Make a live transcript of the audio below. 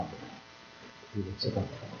知道，我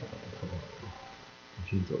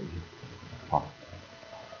先走一下。好，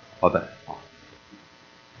好的，好。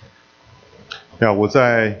我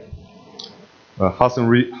在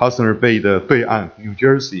Hudson Bay 的对岸 New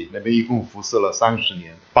Jersey 那边一共服侍了30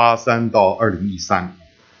年，83到2013，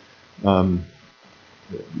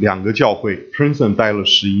两个教会 ，Princeton 待了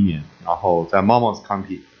11年，然后在 Monmouth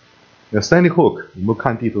County。Sandy Hook， 我们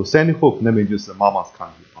看地图 ，Sandy Hook 那边就是 Monmouth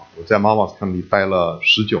County 啊，我在 Monmouth County 待了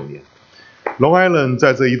19年。Long Island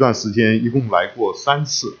在这一段时间一共来过3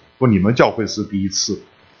次，你们教会是第1次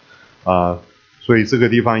所以这个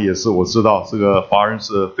地方也是我知道这个华人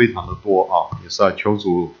是非常的多啊，也是要求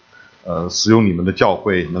主使用你们的教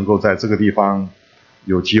会，能够在这个地方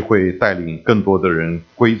有机会带领更多的人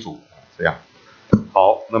归主，这样。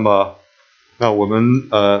好，那我们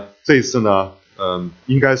这一次呢，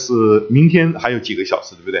应该是明天还有几个小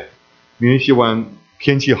时，对不对？明天希望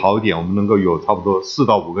天气好一点，我们能够有差不多4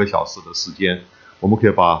到5个小时的时间，我们可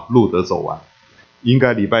以把路德走完。应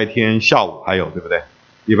该礼拜天下午还有，对不对？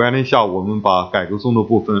礼拜天下午我们把改革宗的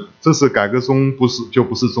部分，这是改革宗不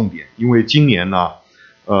是重点，因为今年呢，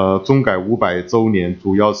宗改500周年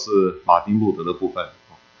主要是马丁路德的部分，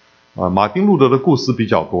马丁路德的故事比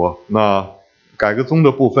较多，那改革宗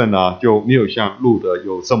的部分呢就没有像路德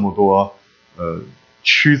有这么多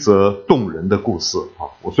曲折动人的故事啊。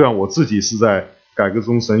虽然我自己是在改革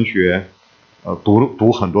宗神学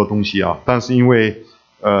读很多东西啊，但是因为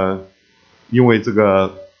这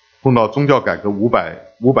个碰到宗教改革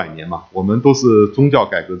500年嘛，我们都是宗教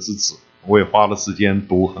改革之子，我也花了时间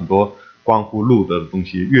读很多关乎路德的东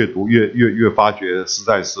西，越读越发觉实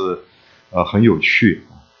在是很有趣。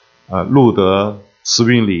路德、慈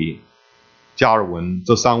运理、加尔文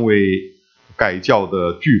这3位改教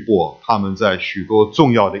的巨擘，他们在许多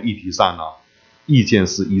重要的议题上呢，意见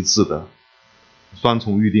是一致的。双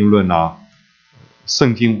重预定论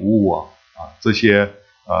圣经无误这些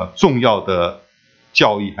重要的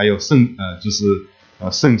教义，还有圣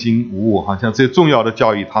经无误，好像这些重要的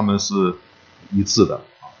教义他们是一致的。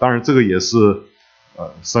当然这个也是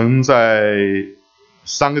神在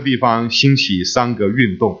3个地方兴起3个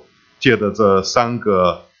运动，借着这3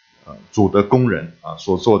个主的工人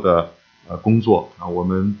所做的工作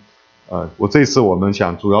我这次我们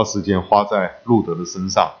想主要时间花在路德的身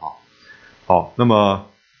上好，那么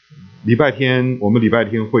我们礼拜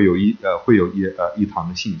天会有一堂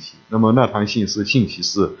的信息，那么那堂信息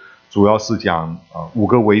是主要是讲5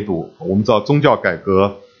个维度。我们知道宗教改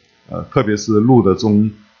革特别是路德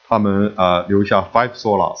宗他们留下 5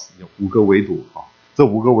 solas 5个维度这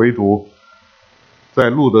5个维度在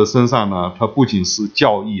路德身上呢，它不仅是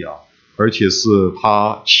教义而且是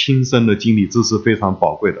他亲身的经历，这是非常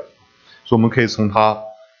宝贵的。所以我们可以从他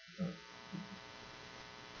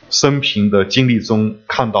生平的经历中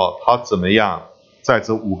看到他怎么样在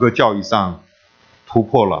这5个教义上突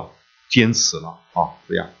破了、坚持了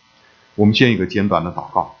这样。我们先一个简短的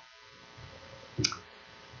祷告。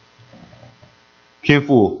天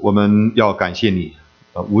父，我们要感谢你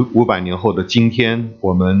，500年后的今天，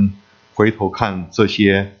我们回头看这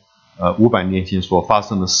些500年前所发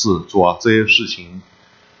生的事，主这些事情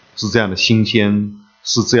是这样的新鲜，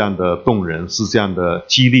是这样的动人，是这样的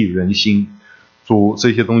激励人心。主，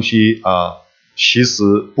这些东西其实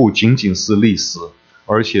不仅仅是历史，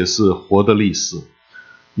而且是活的历史，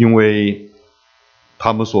因为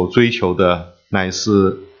他们所追求的乃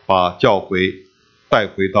是把教会带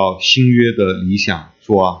回到新约的理想。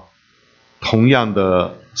主同样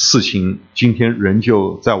的事情今天仍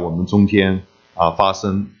旧在我们中间发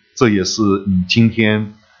生，这也是你今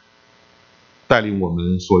天带领我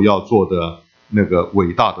们所要做的那个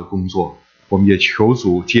伟大的工作。我们也求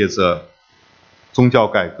主借着宗教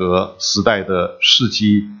改革时代的事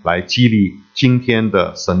迹来激励今天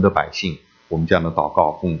的神的百姓。我们这样的祷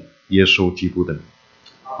告奉耶稣基督的名。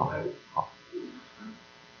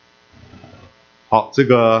好，这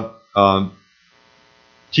个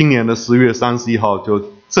今年的10月31号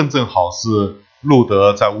就正好是路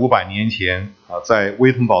德在500年前在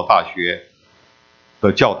威登堡大学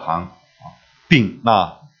的教堂定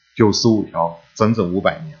那95条，整整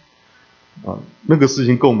500年。那个事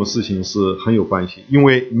情跟我们事情是很有关系，因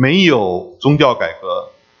为没有宗教改革，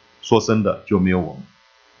说真的就没有我们。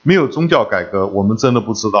没有宗教改革，我们真的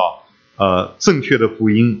不知道正确的福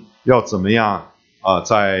音要怎么样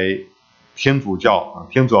在天主教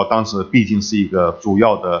当时毕竟是一个主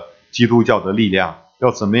要的基督教的力量，要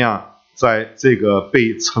怎么样在这个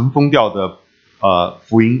被尘封掉的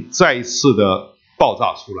福音再一次的爆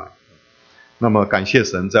炸出来。那么感谢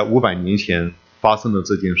神，在500年前发生了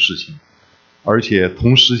这件事情，而且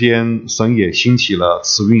同时间神也兴起了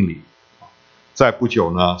慈运理，在不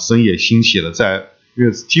久呢，神也兴起了在因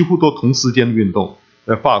为几乎都同时间的运动，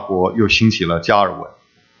在法国又兴起了加尔文，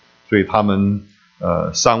所以他们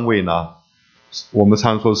3位呢，我们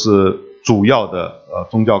常说是主要的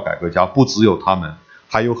宗教改革家，不只有他们，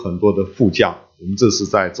还有很多的副将。我们这是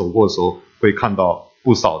在走过的时候会看到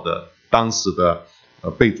不少的当时的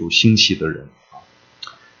被主兴起的人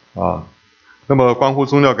那么关乎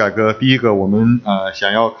宗教改革，第一个我们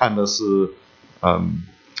想要看的是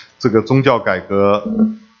这个宗教改革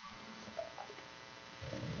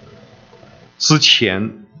之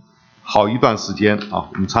前好一段时间我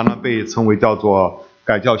们常常被称为叫做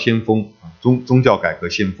改教先锋宗教改革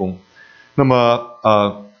先锋。那么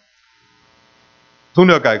宗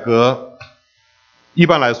教改革一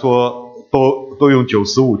般来说都用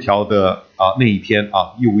95条的那一天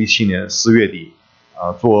1517年4月底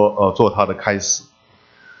做它的开始。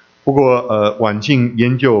不过晚近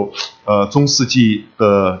研究中世纪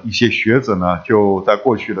的一些学者呢，就在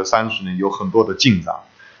过去的30年有很多的进展。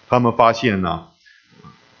他们发现呢，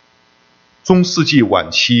中世纪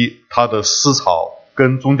晚期它的思潮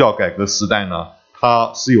跟宗教改革时代呢，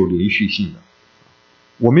它是有连续性的。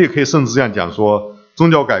我们也可以甚至这样讲说，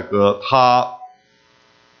宗教改革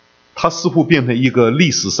它似乎变成一个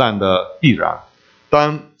历史上的必然。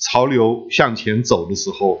当潮流向前走的时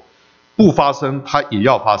候，不发生它也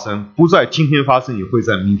要发生，不在今天发生也会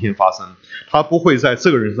在明天发生。它不会在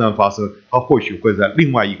这个人身上发生，它或许会在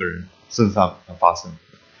另外一个人身上发生。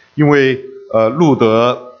因为路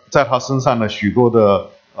德在他身上的许多的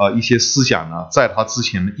一些思想呢，在他之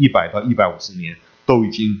前的100到150年都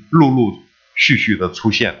已经陆续的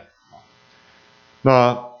出现了。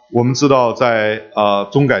那我们知道在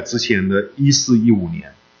宗改之前的1415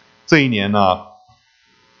年，这一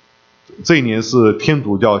年是天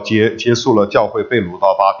主教结束了教会被掳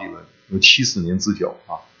到巴比伦，有70年之久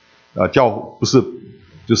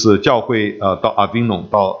就是教会到阿宾农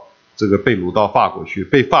到这个被掳到法国去，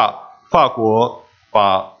被法国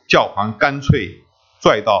把教皇干脆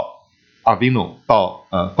拽到阿宾农到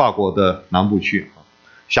法国的南部去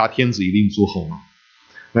挟天子以令诸侯嘛。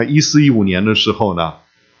那1415年的时候呢，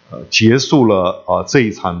结束了这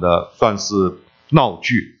一场的算是闹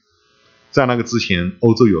剧。在那个之前，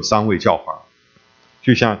欧洲有3位教皇，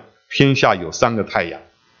就像天下有3个太阳，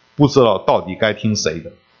不知道到底该听谁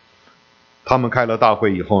的。他们开了大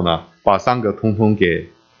会以后呢，把3个通通给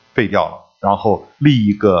废掉了，然后立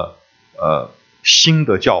一个新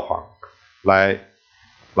的教皇来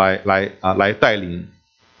带领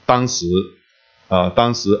当时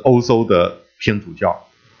欧洲的天主教。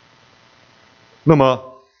那么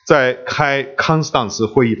在开康斯坦茨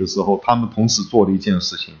会议的时候，他们同时做了一件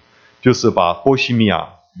事情，就是把波西米亚，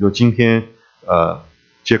有今天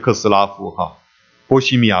捷克斯拉夫波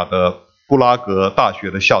西米亚的布拉格大学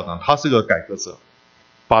的校长，他是个改革者，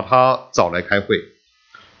把他找来开会，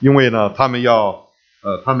因为呢，他们要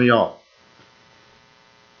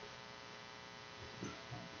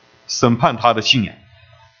审判他的信仰。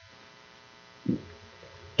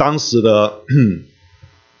当时的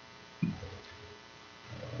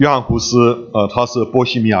约翰胡斯他是波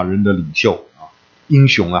西米亚人的领袖英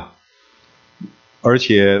雄而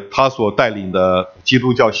且他所带领的基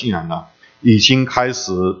督教信仰呢，已经开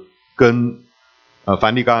始跟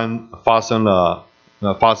梵蒂冈发生了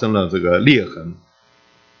这个裂痕，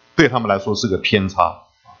对他们来说是个偏差，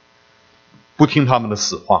不听他们的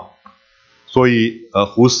使唤，所以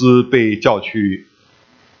胡斯被叫去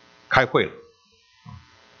开会了，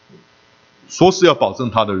说是要保证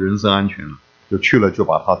他的人身安全了，就去了就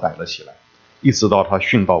把他逮了起来，一直到他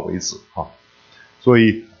殉道为止所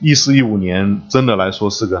以1415年真的来说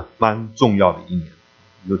是个蛮重要的一年，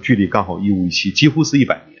有距离刚好1517，几乎是100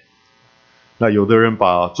年。那有的人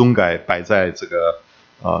把宗改摆在这个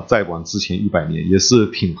再往之前100年，也是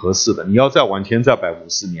挺合适的。你要再往前再摆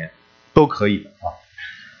50年都可以的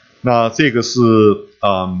那这个是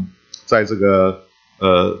在这个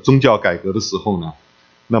宗教改革的时候呢，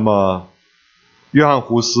那么约翰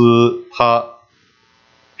胡斯他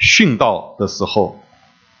殉道的时候，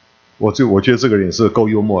我觉得这个人也是够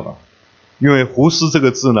幽默的，因为胡斯这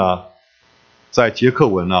个字呢，在捷克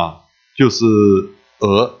文就是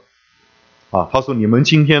鹅他说你们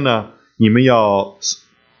今天呢，你们要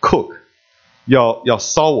cook， 要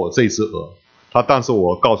烧我这只鹅。但是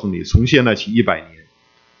我告诉你，从现在起100年，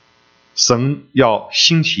神要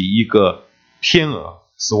兴起一个天鹅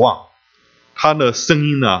指望，它的声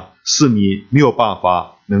音呢是你没有办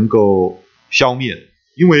法能够消灭的，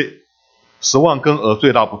因为指望跟鹅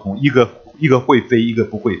最大不同，一个会飞，一个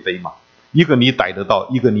不会飞嘛，一个你逮得到，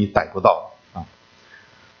一个你逮不到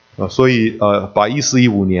所以把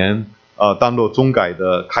1415年当作宗改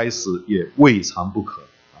的开始也未尝不可。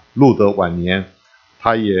路德晚年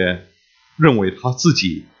他也认为他自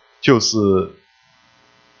己就是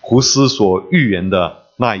胡适所预言的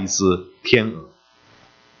那一只天鹅。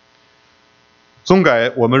中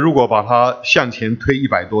改我们如果把它向前推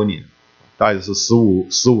100多年，大概是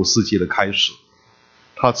15世纪的开始，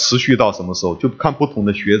它持续到什么时候？就看不同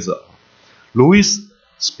的学者。Louis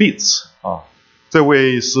Spitz 这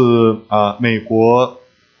位是美国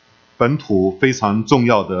本土非常重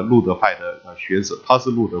要的路德派的学者，他是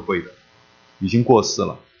路德会的，已经过世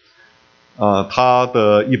了。他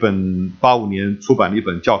的一本85年出版的一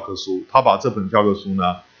本教科书，他把这本教科书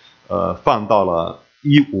呢，放到了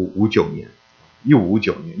1559年。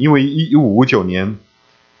1559年，因为1559年，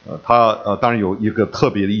他当然有一个特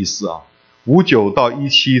别的意思59到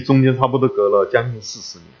17中间差不多隔了将近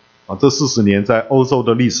40年这40年在欧洲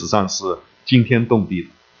的历史上是惊天动地的，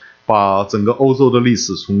把整个欧洲的历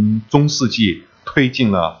史从中世纪推进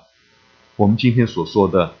了我们今天所说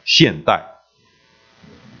的现代。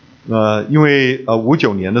因为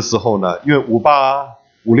59年的时候呢，因为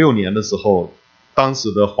56年的时候，当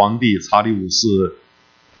时的皇帝查理五世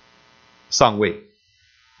上位，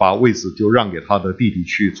把位置就让给他的弟弟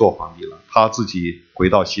去做皇帝了，他自己回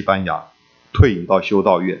到西班牙，退隐到修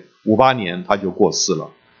道院。58年他就过世了。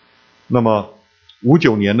那么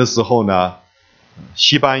59年的时候呢，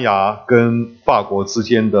西班牙跟法国之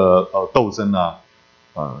间的斗争呢，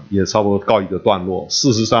也差不多告一个段落。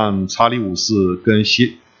事实上，查理五世跟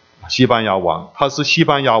西班牙王，他是西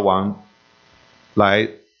班牙王来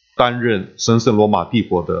担任神圣罗马帝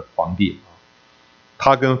国的皇帝。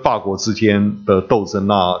他跟法国之间的斗争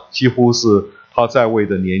几乎是他在位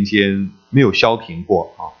的年间没有消停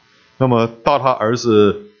过那么到他儿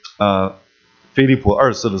子菲利普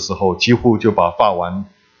2世的时候，几乎就把法王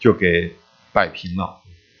就给摆平了。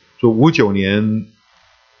就59年，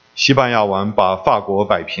西班牙王把法国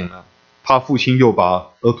摆平了，他父亲又把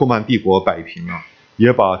鄂图曼帝国摆平了，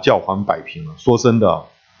也把教皇摆平了。说真的，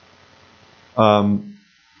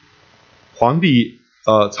皇帝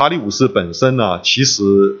查理五世本身呢，其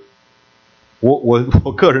实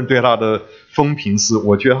我个人对他的风评是，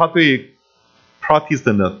我觉得他对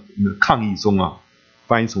Protestant 的抗议中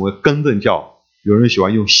翻译成为更正教，有人喜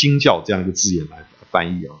欢用新教这样一个字眼来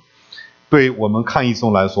翻译对我们抗议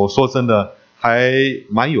中来说，说真的还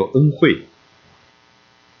蛮有恩惠。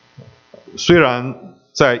虽然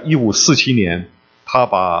在1547年，他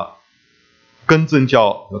把更正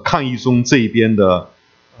教抗议中这一边的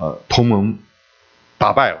同盟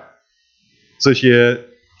打败了，这些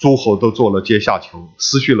诸侯都做了阶下囚，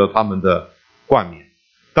失去了他们的冠冕。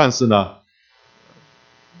但是呢，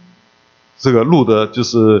这个路德就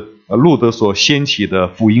是路德所掀起的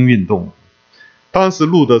福音运动，当时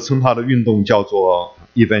路德称他的运动叫做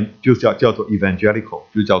叫做 evangelical，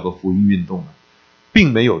 就叫做福音运动，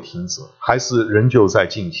并没有停止，还是仍旧在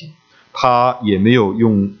进行。他也没有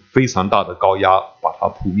用非常大的高压把它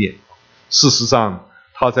扑灭。事实上，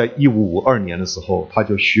他在1552年的时候，他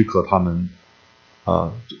就许可他们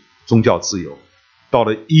宗教自由。到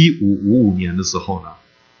了1555年的时候呢，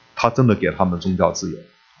他真的给他们宗教自由。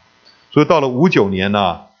所以到了59年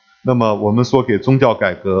呢，那么我们说给宗教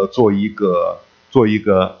改革做一个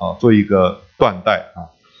断代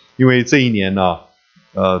因为这一年呢，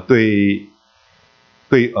对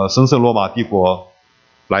神圣罗马帝国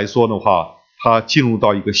来说的话，它进入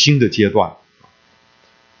到一个新的阶段。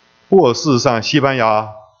不过事实上，西班牙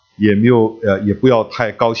也没有也不要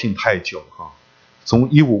太高兴太久从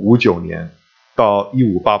1559年到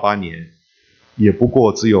1588年，也不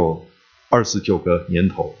过只有29个年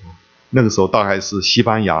头。那个时候大概是西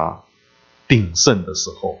班牙鼎盛的时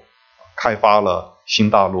候，开发了新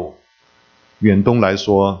大陆。远东来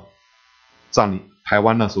说，占领台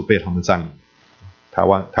湾，那时候被他们占领。台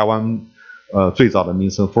湾最早的名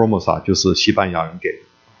称 Formosa 就是西班牙人给的，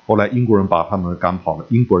后来英国人把他们赶跑了，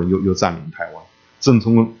英国人又占领台湾。郑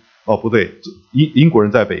成功不对，英国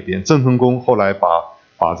人在北边，郑成功后来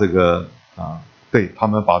把这个对他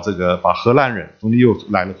们把荷兰人，中间又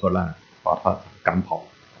来了荷兰人，把他赶跑。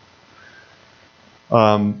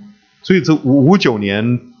所以这59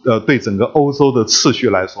年对整个欧洲的秩序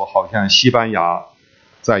来说，好像西班牙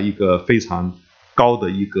在一个非常高的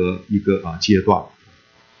一个阶段。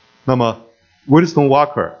那么 Winston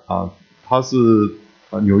Walker 他是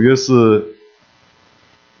纽约市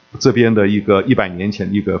这边的一个100年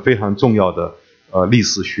前一个非常重要的历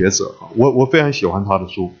史学者。我非常喜欢他的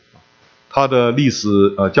书，他的历史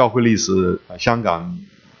教会历史香港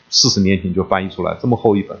40年前就翻译出来，这么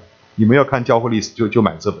厚一本，你们要看教会历史就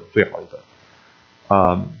买这本最好一本。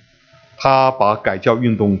他把改教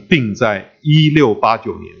运动定在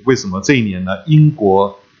1689年，为什么这一年呢？英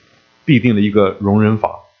国必定了一个容忍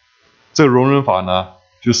法，这个容忍法呢，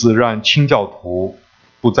就是让清教徒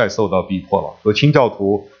不再受到逼迫了。所以清教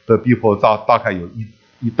徒的逼迫大概有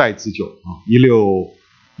一代之久啊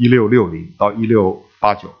，1660到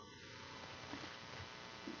1689。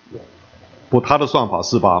不，他的算法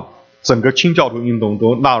是把整个清教徒运动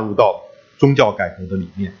都纳入到宗教改革的里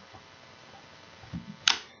面。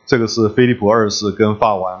这个是菲利普二世跟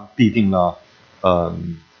法王缔定了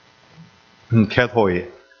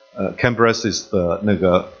Cambrensis 的那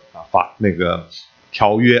个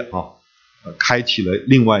条约啊，开启了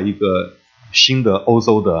另外一个新的欧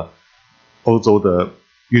洲的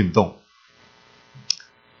运动。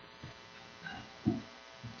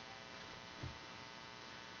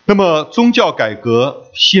那么宗教改革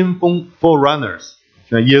先锋 forerunners，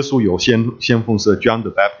 像耶稣有先锋是 John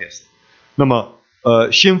the Baptist。那么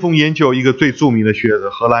先锋研究一个最著名的学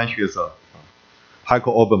者，荷兰学者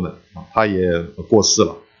Heiko Oberman， 他也过世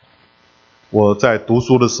了。我在读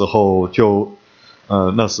书的时候就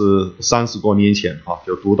那是30多年前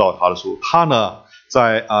就读到他的书。他呢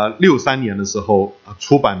在63年的时候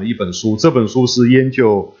出版了一本书，这本书是研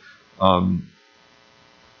究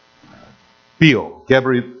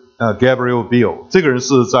Gabriel Biel， 这个人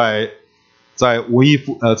是在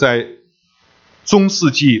中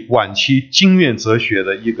世纪晚期经院哲学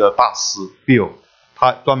的一个大师 Biel，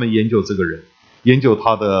 他专门研究这个人，研究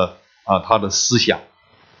他的思想。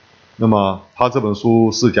那么他这本书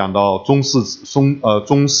是讲到中世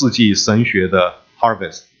纪神学的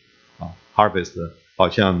harvest 好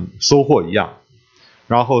像收获一样。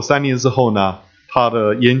然后3年之后呢，他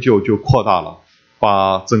的研究就扩大了，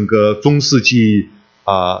把整个中世纪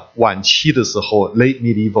晚期的时候 late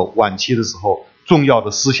medieval 晚期的时候重要的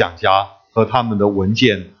思想家和他们的文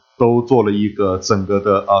件都做了一个整个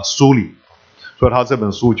的梳理。所以他这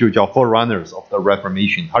本书就叫 Forerunners of the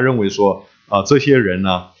Reformation。 他认为说这些人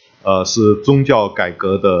呢是宗教改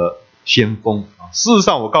革的先锋。事实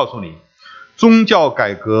上我告诉你，宗教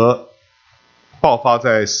改革爆发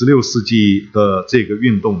在16世纪的这个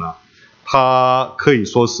运动呢，它可以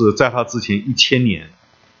说是在它之前1000年，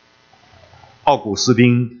奥古斯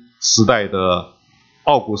丁时代的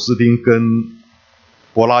奥古斯丁跟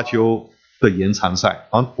柏拉修的延长赛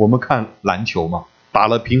我们看篮球嘛，打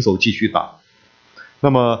了平手继续打。那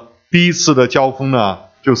么第一次的交锋呢，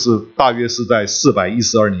就是大约是在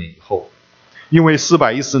412年以后，因为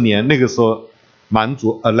410年那个时候蛮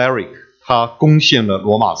族 Alaric 他攻陷了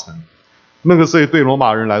罗马城，那个时候对罗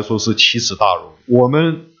马人来说是奇耻大辱。我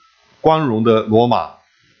们光荣的罗马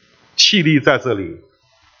屹立在这里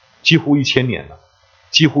几乎1000年了，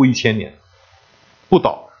几乎1000年不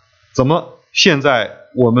倒，怎么现在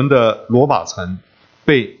我们的罗马城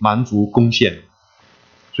被蛮族攻陷？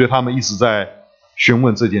所以他们一直在询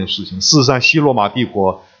问这件事情。事实上西罗马帝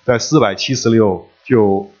国在476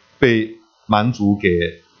就被蛮族给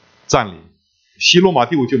占领，西罗马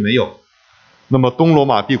帝国就没有。那么东罗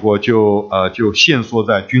马帝国就限缩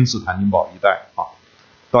在君士坦丁堡一带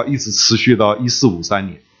到一直持续到1453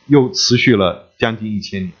年，又持续了将近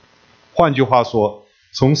1000年。换句话说，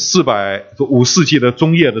从5世纪的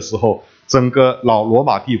中叶的时候，整个老罗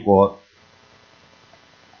马帝国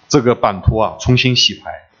这个版图重新洗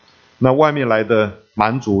牌，那外面来的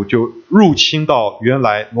蛮族就入侵到原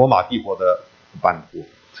来罗马帝国的版图。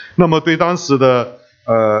那么对当时的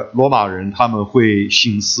罗马人，他们会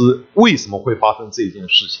省思为什么会发生这件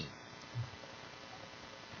事情。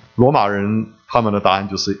罗马人他们的答案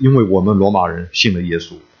就是因为我们罗马人信了耶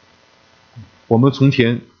稣，我们从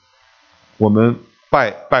前我们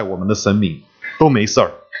拜我们的神明都没事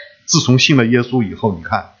儿，自从信了耶稣以后，你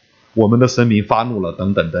看我们的神明发怒了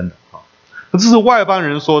等等等等这是外邦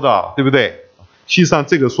人说的，对不对？实际上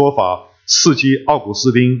这个说法刺激奥古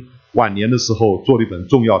斯丁晚年的时候做了一本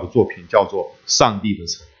重要的作品，叫做《上帝的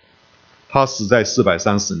城》。他死在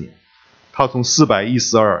430年，他从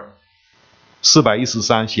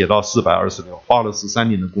413写到426，花了13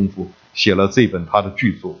年的功夫写了这本他的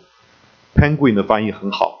巨作。Penguin 的翻译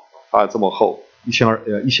很好，它这么厚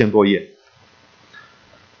，1000多页。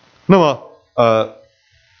那么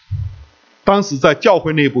当时在教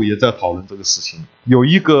会内部也在讨论这个事情。有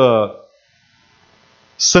一个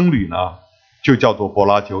僧侣呢，就叫做柏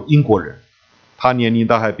拉修，英国人，他年龄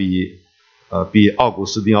大概比奥古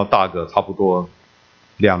斯丁要大个差不多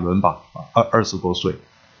2轮吧，20多岁。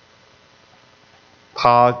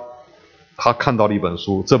他看到了一本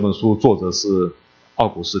书，这本书作者是奥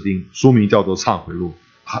古斯丁，书名叫做《忏悔录》。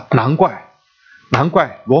难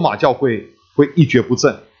怪罗马教会会一蹶不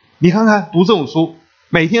振。你看看读这种书，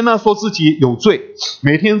每天呢说自己有罪，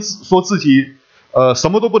每天说自己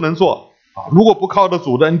什么都不能做如果不靠着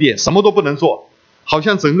主的恩典，什么都不能做，好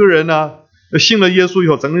像整个人呢信了耶稣以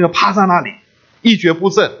后，整个人趴在那里一蹶不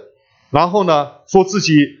振。然后呢说自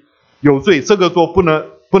己有罪，这个做不能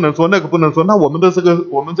做，那个不能做，那我们这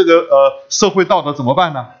个社会道德怎么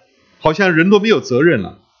办呢？好像人都没有责任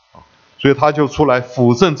了，所以他就出来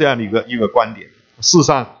辅正这样的一个观点。事实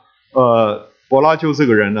上，柏拉修这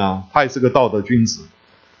个人呢，他也是个道德君子，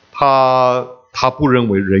他不认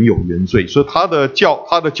为人有原罪，所以他的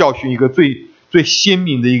教训一个最鲜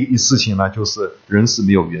明的一事情呢，就是人是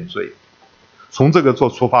没有原罪。从这个做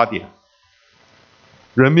出发点，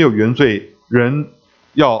人没有原罪，人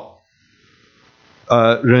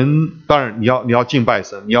当然你要敬拜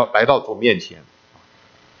神，你要来到主面前。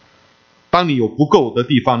当你有不够的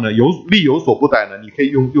地方呢，力有所不逮呢，你可以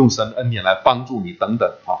用神恩典来帮助你等等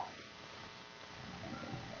啊。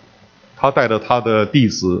他带着他的弟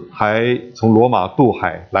子，还从罗马渡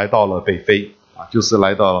海来到了北非啊，就是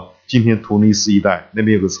来到今天突尼斯一带，那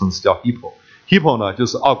边有个城市叫 Hippo 呢，就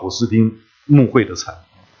是奥古斯丁牧会的城。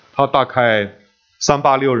他大概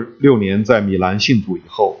3866年在米兰信主以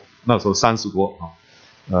后，那时候30多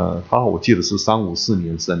啊，我记得是354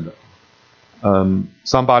年生的。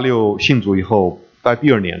386信主以后，在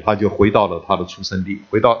第2年他就回到了他的出生地，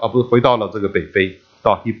回到了这个北非，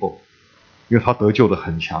到 Hippo， 因为他得救的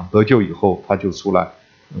很强，得救以后他就出来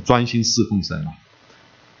专心侍奉神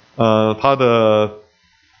了。他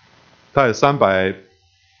在386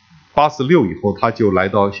以后，他就来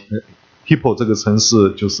到Hippo 这个城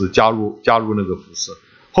市，就是加入那个服饰。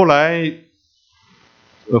后来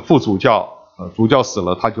副主教主教死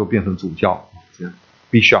了，他就变成主教，这样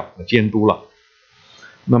Bishop 监督了。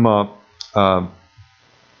那么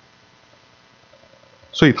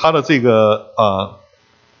所以他的这个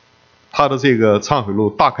忏悔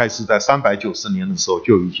录大概是在390年的时候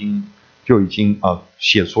就已经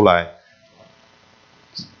写出来，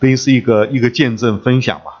等于是一个见证分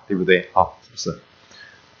享吧，对不对？是不是？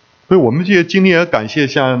所以我们今天也感谢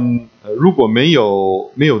像如果没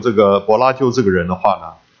有这个柏拉修这个人的话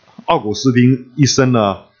呢，奥古斯丁一生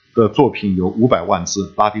呢的作品有500万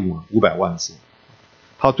字，拉丁文500万字。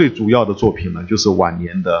他最主要的作品呢，就是晚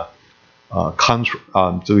年的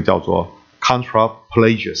这个叫做 Contra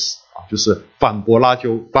Pelagius 就是反柏拉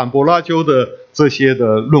修的这些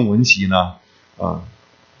的论文集呢，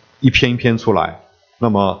一篇一篇出来。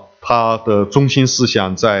那么他的中心思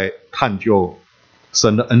想在探究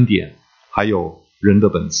神的恩典，还有人的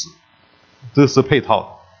本质，这是配套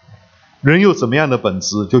的。人有怎么样的本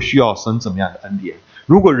质，就需要神怎么样的恩典。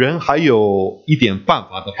如果人还有一点犯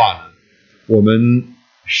法的话呢，我们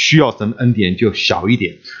需要神恩典就小一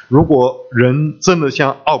点。如果人真的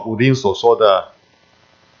像奥古丁所说的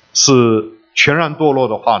是全然堕落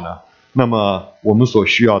的话呢，那么我们所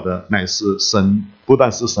需要的乃是神，不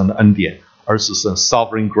但是神的恩典，而是神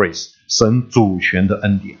sovereign grace， 神主权的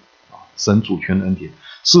恩典神主权的恩典。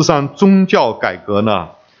事实上，宗教改革呢，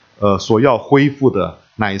所要恢复的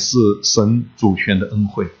乃是神主权的恩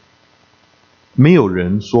惠。没有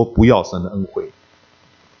人说不要神的恩惠。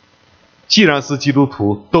既然是基督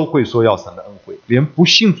徒，都会说要神的恩惠，连不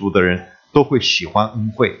信主的人都会喜欢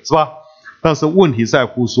恩惠，是吧？但是问题在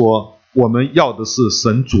乎说，我们要的是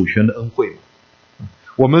神主权的恩惠。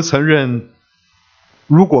我们承认，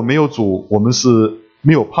如果没有主，我们是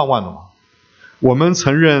没有盼望的嘛。我们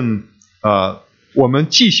承认，我们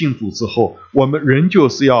既信主之后，我们仍旧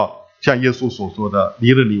是要像耶稣所说的，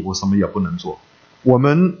离了你，我什么也不能做。我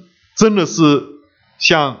们真的是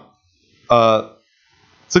像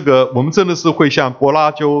我们真的是会像柏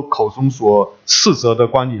拉修口中所斥责的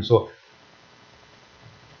观点说，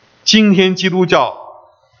今天基督教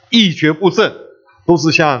一蹶不振，都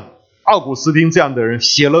是像奥古斯丁这样的人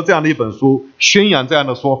写了这样的一本书，宣扬这样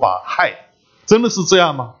的说法。真的是这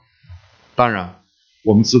样吗？当然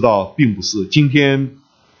我们知道并不是。今天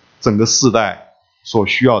整个世代所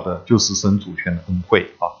需要的就是神主权的恩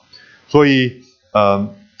惠所以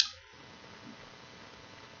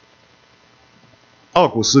奥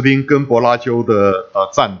古斯丁跟柏拉修的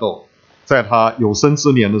战斗，在他有生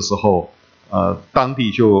之年的时候，当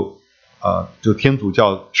地就天主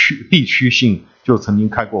教地区性就曾经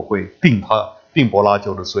开过会，定柏拉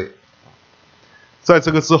修的罪。在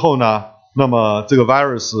这个之后呢，那么这个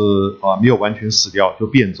virus 没有完全死掉，就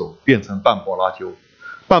变种，变成半柏拉修。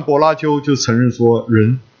半柏拉修就承认说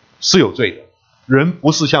人是有罪的，人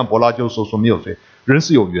不是像柏拉修所说没有罪，人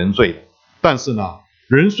是有原罪的。但是呢，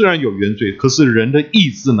人虽然有原罪，可是人的意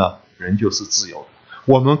志呢，人就是自由的。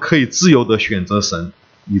我们可以自由的选择神，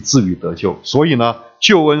以至于得救。所以呢，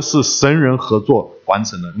救恩是神人合作完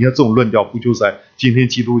成的。你看这种论调不就在今天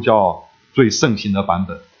基督教最盛行的版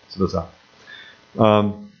本，是不是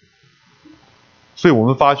所以我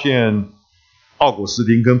们发现奥古斯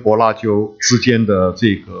丁跟柏拉修之间的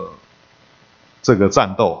这个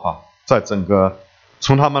战斗在整个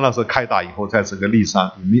从他们那时候开打以后，在整个历史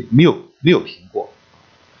上没有停过。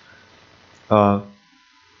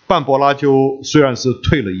半柏拉纠虽然是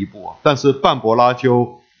退了一步，但是半柏拉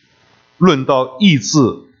纠论到意志，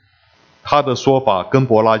他的说法跟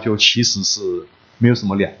柏拉纠其实是没有什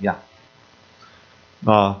么两样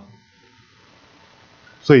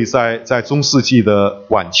所以在中世纪的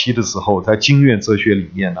晚期的时候，在经验哲学里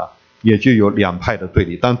面呢，也就有两派的对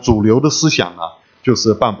立，但主流的思想呢，就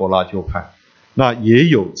是半柏拉纠派。那也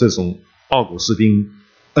有这种奥古斯丁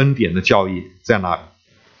恩典的教义在那里。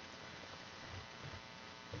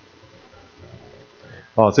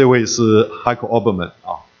这位是 Heiko Oberman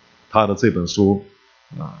他的这本书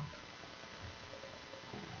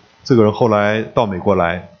这个人后来到美国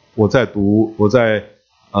来，我读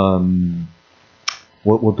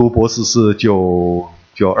博士是92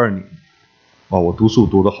年，我读书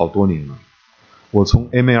读了好多年了，我从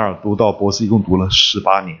MA2 读到博士一共读了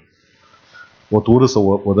18年。我读的时候，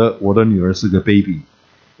我的女儿是个 baby，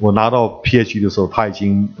 我拿到 PhD 的时候，她已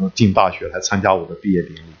经进大学来参加我的毕业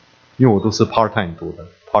典礼，因为我都是 part time 读的，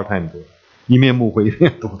一面目会一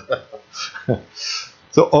面读的。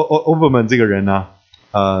这 Oberman 这个人呢，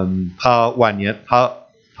他晚年他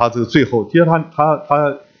这个最后，其实他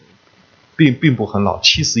并不很老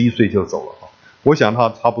，71岁就走了。我想他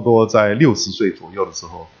差不多在60岁左右的时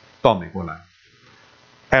候到美国来。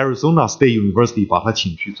Arizona State University 把他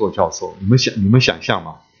请去做教授，你们想象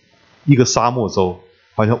吗？一个沙漠州，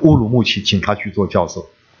好像乌鲁木齐请他去做教授，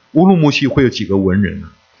乌鲁木齐会有几个文人呢？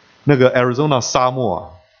那个 Arizona 沙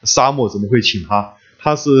漠怎么会请他？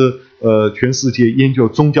他是全世界研究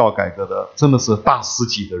宗教改革的，真的是大师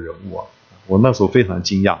级的人物我那时候非常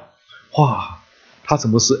惊讶，哇，他怎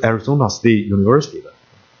么是 Arizona State University 的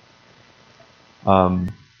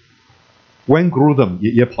？Wayne Grudem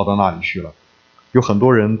也跑到那里去了。有很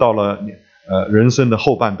多人到了人生的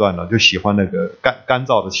后半段呢，就喜欢那个干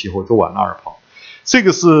燥的气候，就往那儿跑。这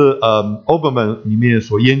个是Oberman 里面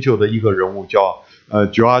所研究的一个人物，叫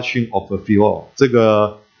Joachim of the Field。这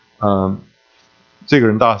个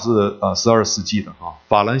人大概是12世纪的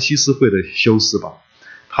法兰西斯会的修士吧。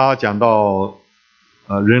他讲到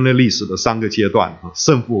人类历史的3个阶段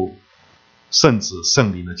圣父、圣子、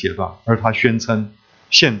圣灵的阶段，而他宣称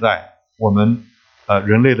现在我们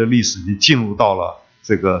人类的历史已经进入到了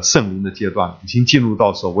这个圣灵的阶段，已经进入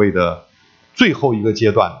到所谓的最后一个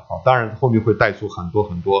阶段当然后面会带出很多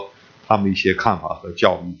他们一些看法和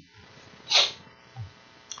教义。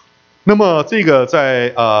那么这个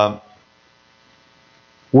在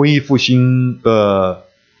文艺复兴的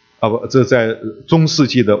这在中世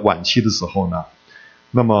纪的晚期的时候呢，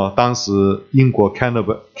那么当时英国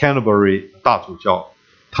Canterbury 大主教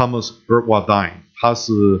Thomas Bernardine 他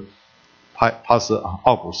是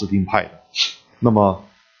奥古斯丁派的。那么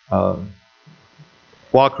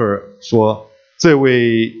Walker 说，这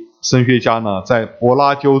位神学家呢，在柏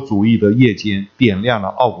拉纠主义的夜间点亮了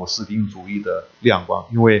奥古斯丁主义的亮光，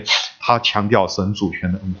因为他强调神主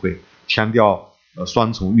权的恩惠，强调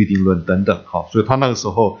双重预定论等等所以他那个时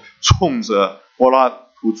候冲着柏拉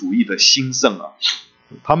图主义的兴盛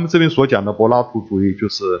他们这边所讲的柏拉图主义就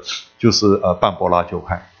是半柏拉纠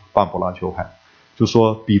派。就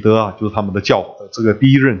说彼得就是他们的这个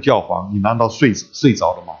第一任教皇，你难道睡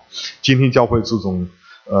着了吗？今天教会这种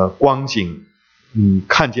光景你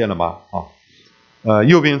看见了吗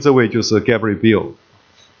右边这位就是 Gabriel Biel。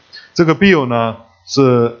 这个 Biel 呢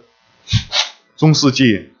是中世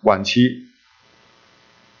纪晚期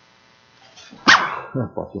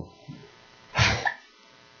抱歉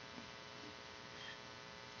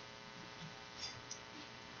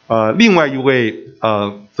另外一位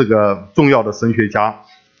这个重要的神学家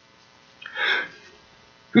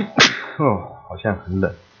好像很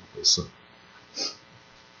冷，没事。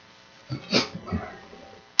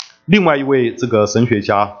另外一位这个神学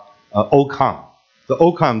家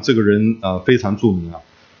Occam 这个人非常著名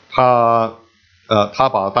他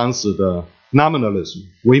把当时的 nominalism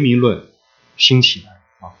唯名论兴起来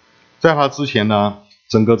在他之前呢，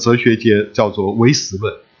整个哲学界叫做唯实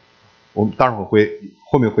论。我们待会儿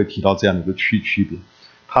后面会提到这样的一个区别，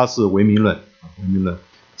他是唯名论。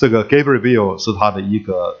这个 Gabriel Biel 是他的一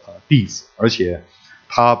个弟子，而且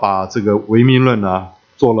他把这个唯名论呢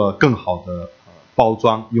做了更好的包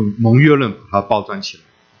装，用盟约论把它包装起来。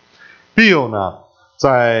Biel 呢，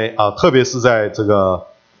特别是在这个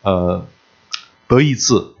德意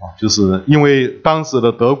志就是因为当时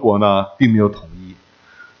的德国呢并没有统一，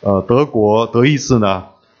德意志呢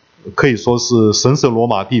可以说是神圣罗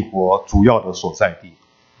马帝国主要的所在地。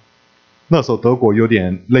那时候德国有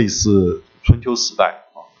点类似春秋时代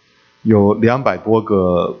有200多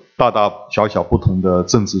个大大小小不同的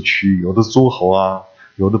政治区，有的诸侯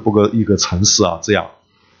有的不过一个城市啊这样。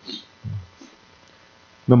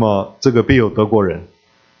那么这个 Bill 德国人，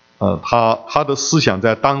他的思想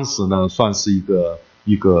在当时呢算是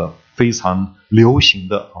一个非常流行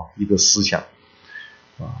的一个思想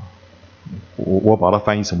我把它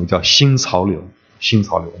翻译成叫新潮流，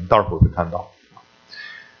我们待会儿会看到。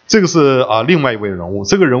这个是另外一位人物，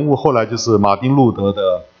这个人物后来就是马丁路德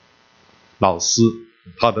的老师，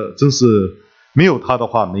他的真是没有他的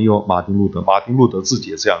话，没有马丁路德。马丁路德自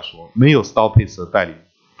己也这样说，没有 Staupitz 的带领，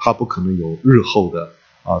他不可能有日后的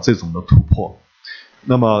这种的突破。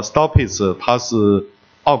那么 Staupitz 他是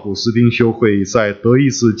奥古斯丁修会在德意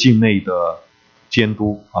志境内的监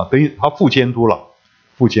督等于他副监督，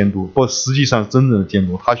不实际上真正的监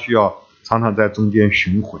督，他需要常常在中间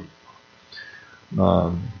巡回。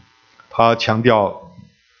他强调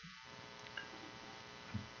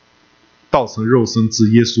道成肉身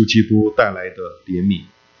之耶稣基督带来的怜悯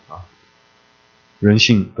人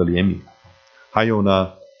性的怜悯，还有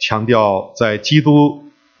呢强调在基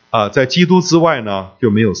督之外呢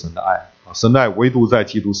就没有神的爱神的爱唯独在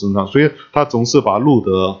基督身上，所以他总是把路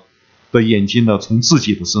德的眼睛呢从自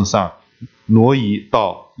己的身上挪移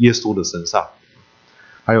到耶稣的身上。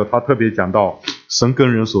还有他特别讲到神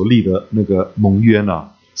跟人所立的那个盟约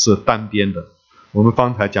呢是单边的。我们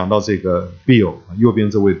方才讲到这个 Bill 右边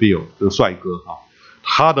这位 Bill 这个帅哥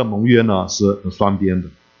他的盟约呢是双边的。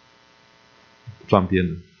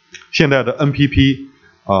现在的 NPP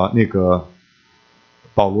那个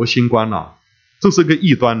保罗新观这是个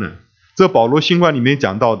异端呢。这保罗新观里面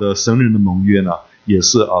讲到的神人的盟约呢也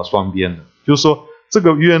是双边的，就是说这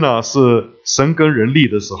个约呢是神跟人立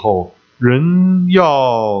的时候，人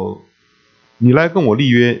你来跟我立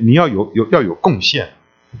约，你要有贡献，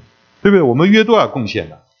对不对？我们约都要贡献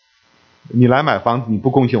的。你来买房子你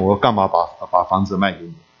不贡献，我干嘛把房子卖给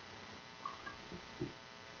你？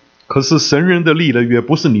可是神人的立的约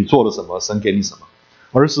不是你做了什么神给你什么，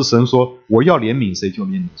而是神说我要怜悯谁就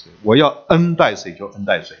怜悯谁，我要恩待谁就恩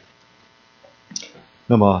待谁。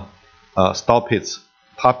那么Staupitz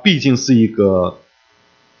他毕竟是一个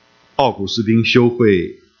奥古斯丁修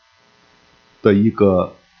会的一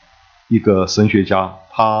个神学家，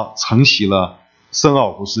他承袭了圣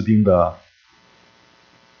奥古斯丁的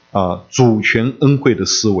主权恩惠的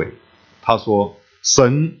思维。他说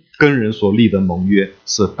神跟人所立的盟约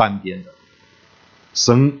是单边的，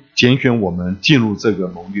神拣选我们进入这个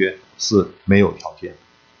盟约是没有条件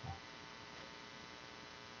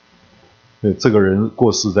的。这个人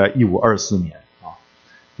过世在1524年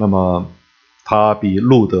那么他比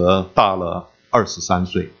路德大了23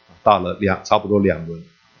岁，大了差不多2轮。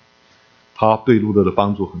他对路德的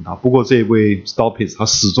帮助很大，不过这位 Staupitz 他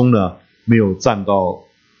始终呢没有站到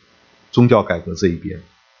宗教改革这一边。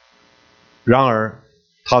然而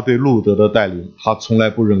他对路德的带领，他从来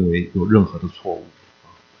不认为有任何的错误，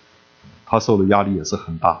他受的压力也是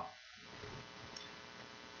很大。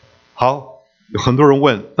好，有很多人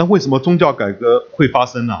问，那为什么宗教改革会发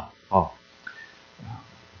生呢？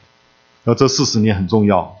那这40年很重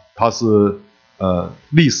要，它是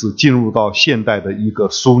历史进入到现代的一个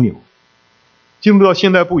枢纽。进入到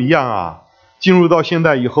现代不一样进入到现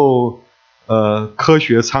代以后，科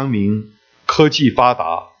学昌明，科技发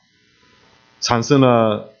达，产生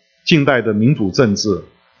了近代的民主政治，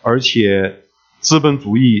而且资本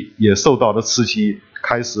主义也受到了刺激，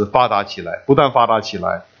开始发达起来，不断发达起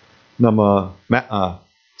来。那么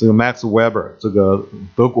这个 Max Weber 这个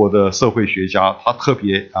德国的社会学家，他特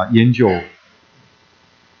别研究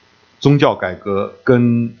宗教改革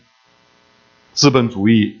跟资本主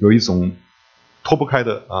义有一种脱不开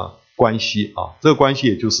的关系这个关系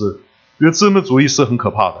也就是因为资本主义是很可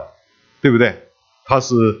怕的，对不对？它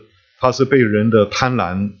是被人的贪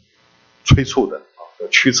婪催促的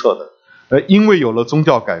驱策的。因为有了宗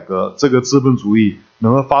教改革，这个资本主义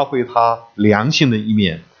能够发挥它良性的一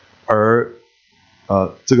面，而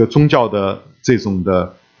这个宗教的这种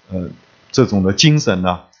的精神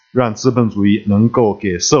呢，让资本主义能够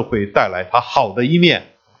给社会带来它好的一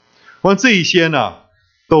面。这一些呢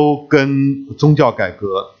都跟宗教改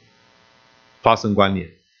革发生关联，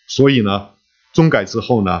所以呢宗改之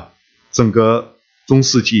后呢，整个中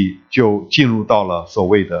世纪就进入到了所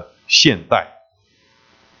谓的现代。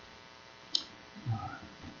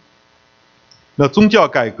那宗教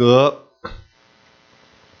改革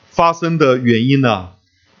发生的原因呢，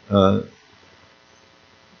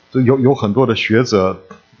有很多的学者，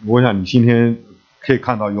我想你今天可以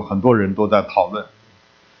看到有很多人都在讨论。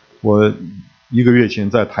我1个月前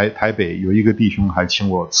在台北有一个弟兄还请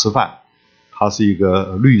我吃饭，他是一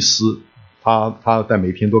个律师，他在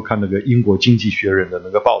每天都看那个英国经济学人的那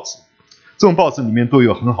个报纸，这种报纸里面都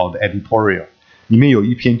有很好的 editorial，里面有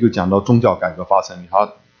一篇就讲到宗教改革发生，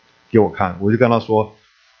他给我看，我就跟他说，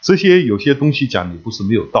这些有些东西讲你不是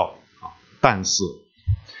没有道理啊，但是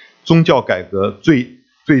宗教改革最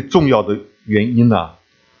重要的原因呢，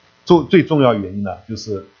最重要原因呢，就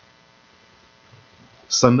是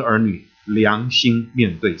神的儿女良心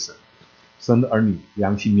面对神，神的儿女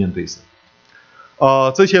良心面对神。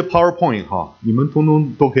这些 PowerPoint 哈，你们通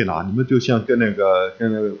通都可以拿，你们就像跟那个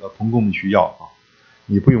同工们去要啊，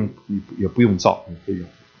你也不用照，你可以用。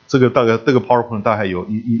这个 PowerPoint 大概有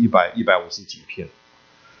150几篇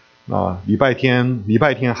啊，礼拜天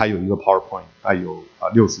还有一个 PowerPoint， 还有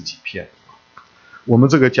60几篇。我们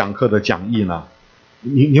这个讲课的讲义呢，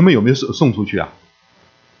你们有没有送出去啊？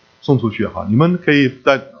送出去哈，你们可以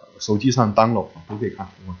在手机上 download 都可以看，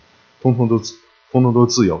通通都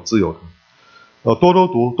自由的。多多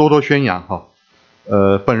读，多多宣扬哈。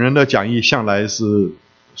本人的讲义向来是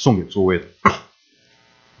送给诸位的，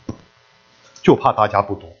就怕大家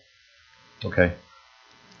不读。OK，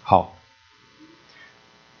 好，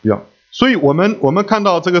所以我们看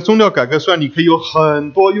到这个宗教改革，虽然你可以有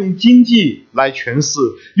很多用经济来诠释，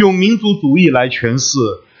用民族主义来诠释，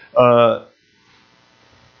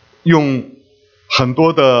用很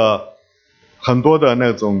多的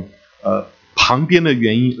那种旁边的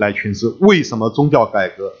原因来诠释为什么宗教改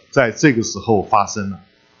革在这个时候发生了，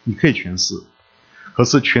你可以诠释，可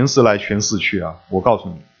是诠释来诠释去啊，我告诉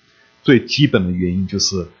你，最基本的原因就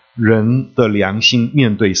是人的良心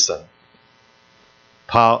面对神，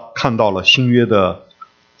他看到了新约的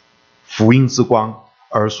福音之光，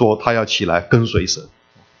而说他要起来跟随神。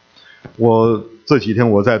我这几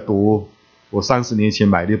天我在读我30年前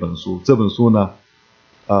买的一本书，这本书呢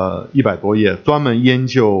100多页，专门研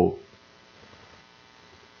究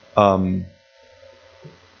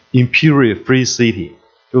Imperial Free City，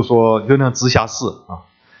 就是说就像直辖市啊，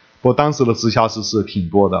不过当时的直辖市是挺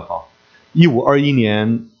多的哈。1521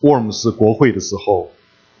年沃尔姆斯国会的时候，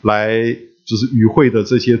来就是与会的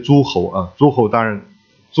这些诸侯啊，诸侯当然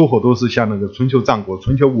诸侯都是像那个春秋战国，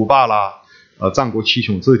春秋五霸啦，战国七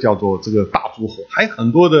雄，这个叫做这个大诸侯，还有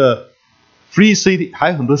很多的 Free City，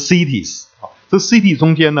 还有很多 cities 啊，这 city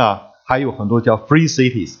中间呢还有很多叫 Free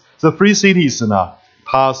Cities， 这 Free Cities 呢，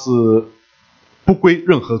它是不归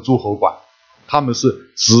任何诸侯管，他们是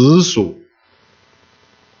直属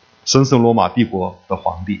神圣罗马帝国的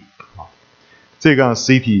皇帝啊。这个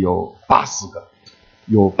city 有80个，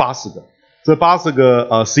这80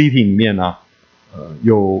个city 里面呢，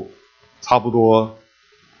有差不多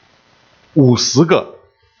50个，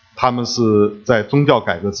他们是在宗教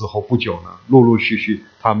改革之后不久呢，陆陆续续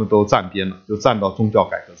他们都站边了，就站到宗教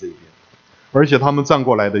改革这一边，而且他们站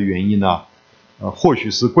过来的原因呢，或许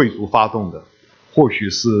是贵族发动的，或许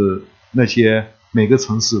是那些每个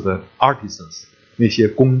城市的 artisans， 那些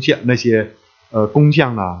工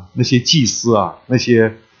匠啊，那些祭司啊，那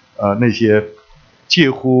些介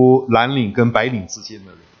乎蓝领跟白领之间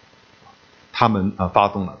的人，他们发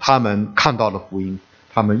动了，他们看到了福音，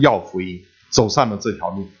他们要福音，走上了这条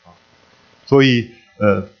路啊。所以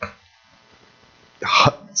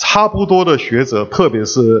差不多的学者，特别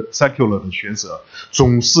是 secular 的学者，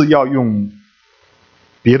总是要用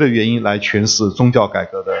别的原因来诠释宗教改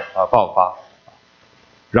革的爆发。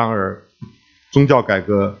然而，宗教改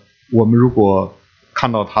革，我们如果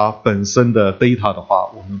看到它本身的 data 的话，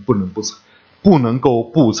我们不能够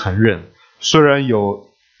不承认，虽然有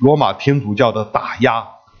罗马天主教的打压，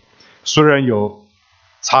虽然有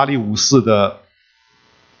查理五世的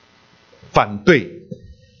反对，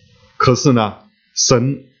可是呢，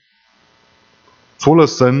除了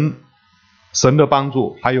神的帮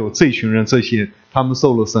助，还有这群人他们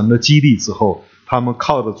受了神的激励之后，他们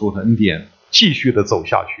靠着主的恩典继续的走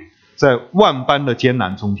下去，在万般的艰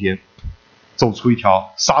难中间杀出一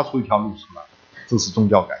条路出来，这是宗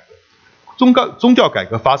教改革。宗教改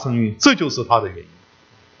革发生于这就是它的原因。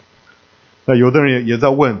那有的人也在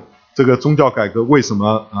问，这个宗教改革为什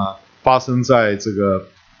么发生在这个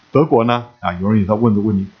德国呢？有人也在问这个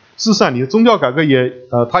问题。事实上，你的宗教改革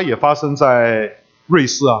它也发生在瑞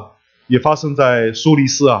士啊，也发生在苏黎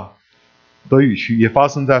世啊，德语区，也发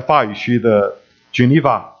生在法语区的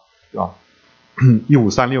Geneva，对吧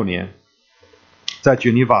？1536年在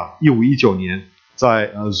Geneva， 1519年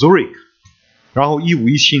在Zurich， 然后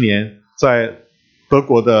1517年在德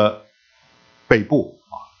国的北部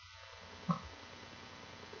啊。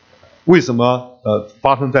为什么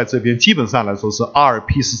发生在这边？基本上来说是阿尔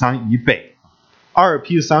卑斯山以北，阿尔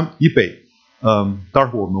卑斯山以北，待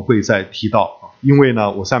会儿我们会再提到，因为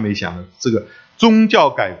呢，我上面讲的这个宗教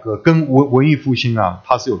改革跟文艺复兴啊，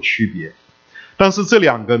它是有区别，但是这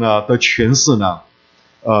两个呢的诠释呢，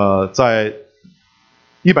在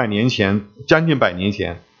100年前，将近100年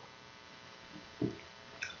前，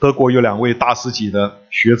德国有2位大师级的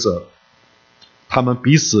学者，他们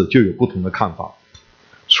彼此就有不同的看法。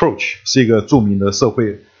Troche 是一个著名的社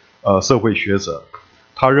会学者，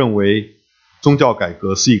他认为宗教改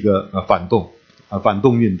革是一个反动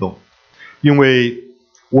运动，因为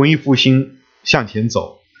文艺复兴向前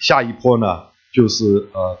走，下一波呢就是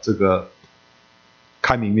这个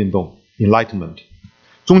开明运动 Enlightenment，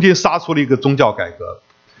 中间杀出了一个宗教改革，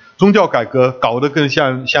宗教改革搞得更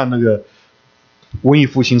像那个文艺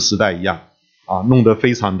复兴时代一样弄得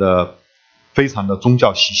非常的宗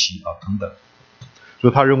教气息等等，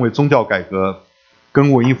所以他认为宗教改革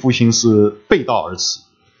跟文艺复兴是背道而驰。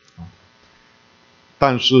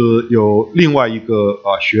但是有另外一个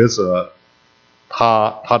学者，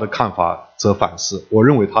他的看法则反是，我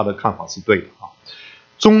认为他的看法是对的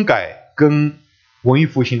宗改跟文艺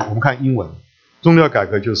复兴，我们看英文，宗教改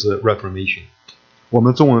革就是 Reformation， 我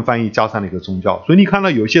们中文翻译加上了一个宗教，所以你看到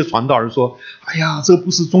有些传道人说，哎呀，这不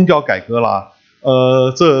是宗教改革啦，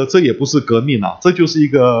这也不是革命啦，这就是一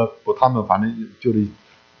个他们反正就是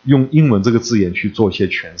用英文这个字眼去做一些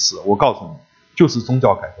诠释。我告诉你，就是宗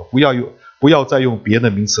教改革，不要再用别的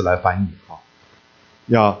名词来翻译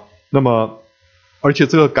那么而且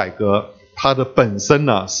这个改革它的本身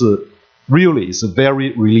呢是 really 是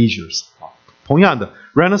very religious 同样的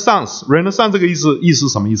Renaissance 这个意思是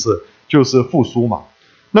什么意思？就是复苏嘛。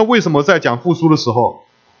那为什么在讲复苏的时候，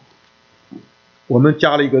我们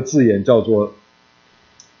加了一个字眼叫做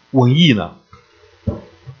文艺呢？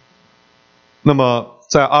那么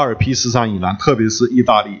在阿尔卑斯山以南，特别是意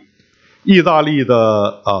大利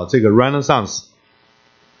的这个 Renaissance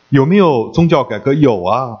有没有宗教改革？有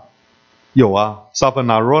啊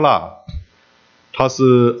Savonarola 他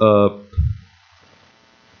是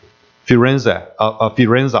Firenze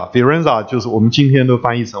就是我们今天都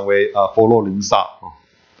翻译成为佛罗伦萨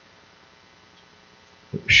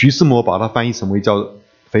徐志摩把它翻译成为叫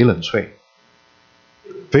翡冷翠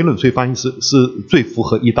翻译是最符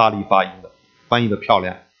合意大利发音的，翻译的漂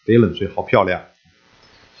亮，翡冷翠好漂亮。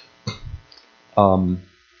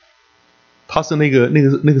他是那个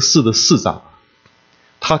市的市长，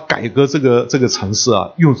他改革这个城市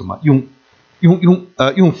用什么？用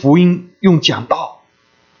福音，用讲道，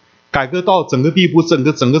改革到整个地步，整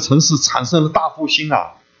个城市产生了大复兴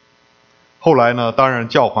后来呢，当然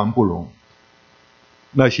教皇不容，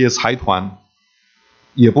那些财团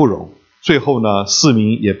也不容，最后呢，市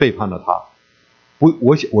民也背叛了他。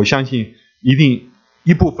我相信一定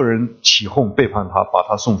一部分人起哄背叛他，把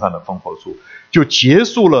他送上了风口处，就结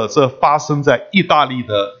束了这发生在意大利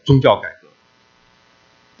的宗教改革。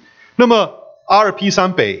那么阿尔卑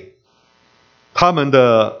山北他们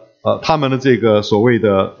的这个所谓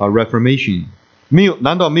的Reformation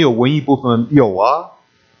难道没有文艺部分？有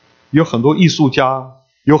有很多艺术家，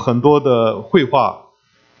有很多的绘画，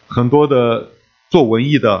很多的做文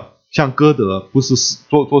艺的，像歌德不是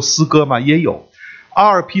做诗歌吗？也有。阿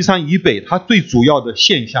尔卑山以北，它最主要的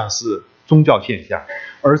现象是宗教现象，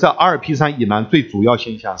而在阿尔卑山以南，最主要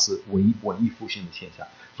现象是文艺复兴的现象。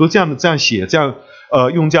所以这样写，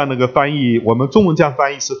用这样的一个翻译，我们中文这样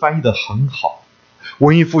翻译是翻译的很好。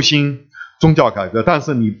文艺复兴、宗教改革，但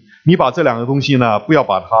是你把这两个东西呢，不要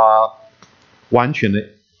把它完全的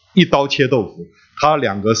一刀切豆腐，它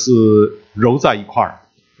两个是揉在一块儿。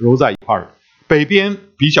北边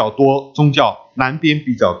比较多宗教，南边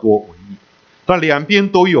比较多文艺，但两边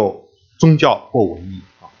都有宗教或文艺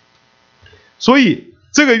所以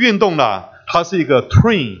这个运动呢，它是一个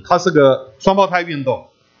twin， 它是个双胞胎运动，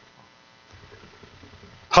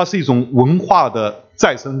它是一种文化的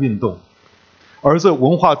再生运动。而这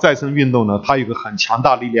文化再生运动呢，它有一个很强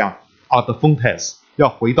大力量 ad fontes， 要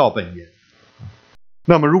回到本源。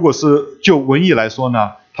那么如果是就文艺来说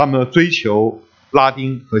呢，他们追求拉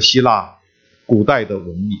丁和希腊古代的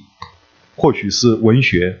文艺，或许是文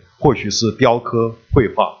学，或许是雕刻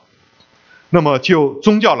绘画。那么就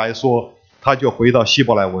宗教来说，它就回到希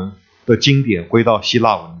伯来文的经典，回到希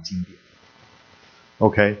腊文的经典。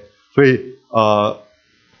OK， 所以而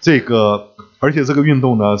且这个运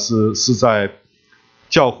动呢是在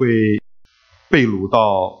教会被掳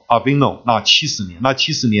到阿维诺那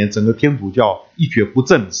70年整个天主教一蹶不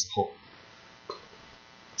振的时候，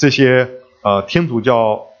这些天主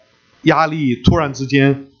教压力突然之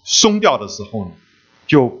间松掉的时候呢，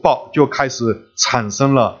就开始产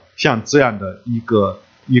生了像这样的一个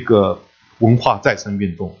文化再生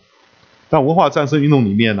运动。但文化再生运动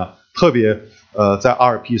里面呢，特别在阿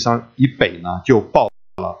尔卑山以北呢，就爆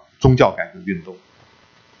发了宗教改革运动。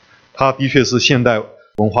它的确是现代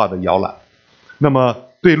文化的摇篮。那么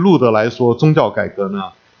对路德来说，宗教改革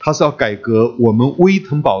呢，它是要改革我们威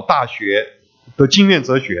滕堡大学的经验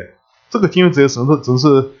哲学。这个经验哲学只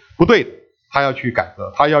是不对的，他要去改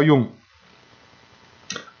革，他要用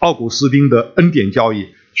奥古斯丁的恩典教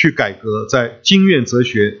义去改革在经验哲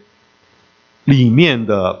学里面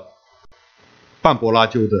的半柏拉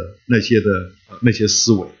纠的那些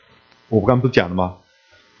思维。我刚不是讲了吗？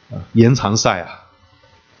延长赛啊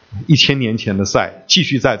，1000年前的赛继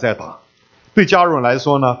续再打。对加入人来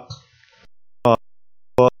说呢，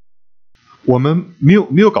我们没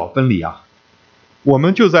有搞分离啊，我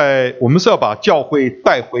们是要把教会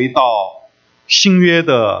带回到新约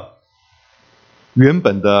的原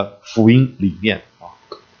本的福音里面啊。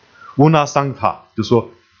Una Sancta 就说，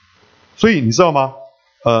所以你知道吗？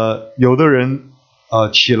有的人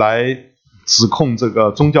起来指控这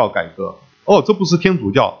个宗教改革，这不是天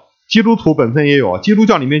主教，基督徒本身也有啊，基督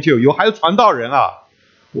教里面就有，还有传道人啊。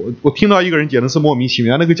我听到一个人讲的是莫名其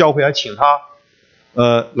妙，那个教会还请他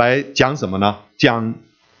来讲什么呢？讲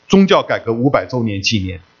宗教改革500周年纪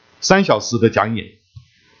念，3小时的讲演，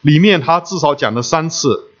里面他至少讲了3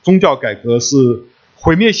次宗教改革是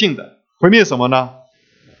毁灭性的，毁灭什么呢？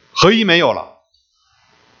合一没有了。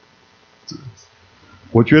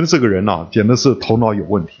我觉得这个人啊，简直是头脑有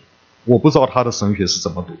问题。我不知道他的神学是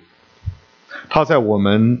怎么读。他在我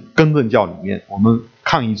们更正教里面，我们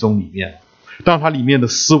抗议宗里面，但他里面的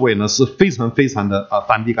思维呢是非常非常的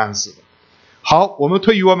梵蒂冈式的。好，我们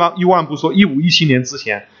退一万步说，1517年之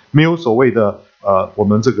前没有所谓的我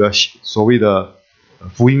们这个所谓的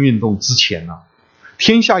福音运动之前呢，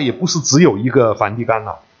天下也不是只有一个梵蒂冈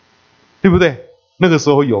了，对不对？那个时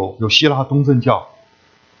候有希腊东正教，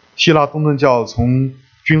希腊东正教从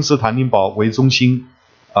君士坦丁堡为中心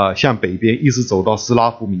向北边一直走到斯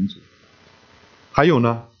拉夫民族。还有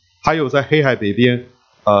呢，还有在黑海北边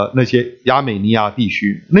那些亚美尼亚地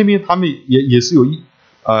区那边，他们也是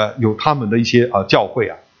有他们的一些教会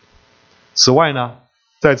啊。此外呢，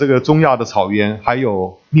在这个中亚的草原还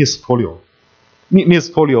有聂斯托流，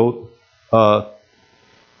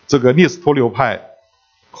这个聂斯托流派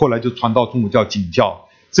后来就传到中国叫景教，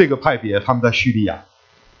这个派别他们在叙利亚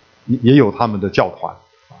也有他们的教团。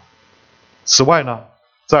此外呢，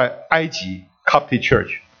在埃及 Coptic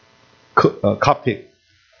Church Coptic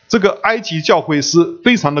这个埃及教会是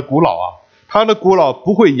非常的古老啊，它的古老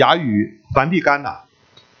不会亚于梵蒂冈的。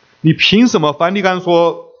你凭什么梵蒂冈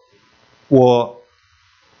说我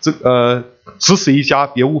只此一家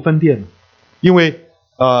别无分店呢？因为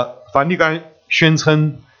梵蒂冈宣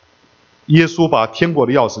称耶稣把天国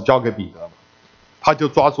的钥匙交给彼得，他就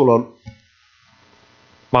抓住了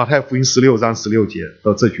马太福音16章16节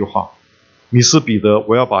的这句话：你是彼得，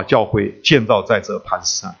我要把教会建造在这磐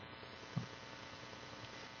石上。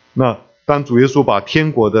那当主耶稣把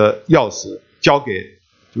天国的钥匙交给，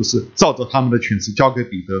就是照着他们的诠释交给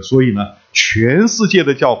彼得，所以呢，全世界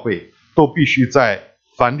的教会都必须在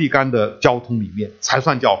梵蒂冈的交通里面才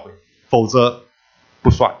算教会，否则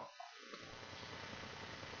不算。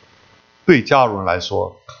对加尔文来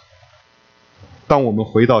说，当我们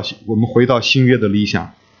回到新约的理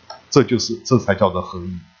想，这才叫做合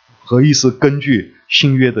一。合一是根据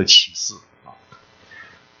新约的启示啊。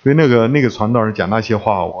所以那个传道人讲那些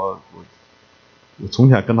话，我从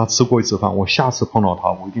前跟他吃过一次饭，我下次碰到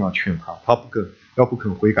他，我一定要劝他，他不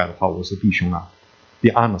肯悔改的话，我说弟兄啊 ，be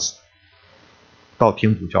honest， 到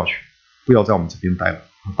天主教去，不要在我们这边待了，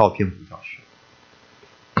到天主教去。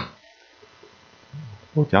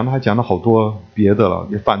我还讲了好多别的了，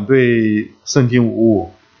也反对圣经无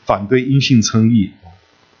误，反对因信称义，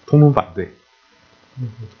通通反对，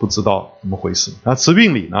不知道怎么回事。那慈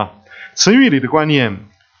运理呢？慈运理的观念，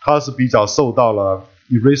它是比较受到了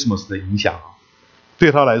Erasmus 的影响。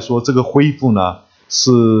对他来说，这个恢复呢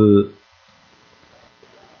是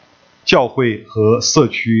教会和社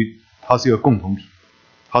区，它是一个共同体，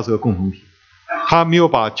他没有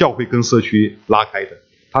把教会跟社区拉开的，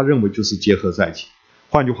他认为就是结合在一起。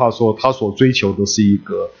换句话说，他所追求的是一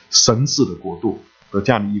个神治的国度的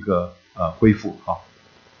这样的一个恢复啊。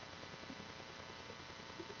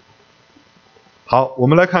好，我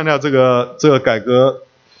们来看一下这个改革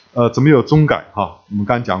怎么有中改哈。我们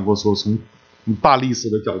刚才讲过说，从大历史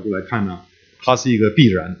的角度来看呢，它是一个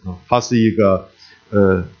必然啊，它是一个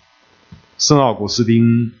圣奥古斯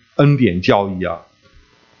丁恩典教义啊，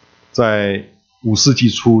在5世纪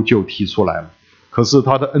初就提出来了。可是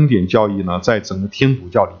他的恩典教义呢，在整个天主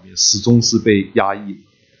教里面始终是被压抑的。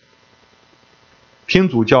天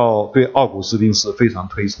主教对奥古斯丁是非常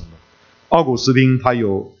推崇的。奥古斯丁他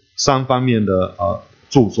有3方面的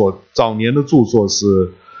著作，早年的著作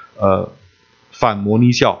是反摩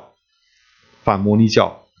尼教，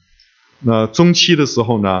那中期的时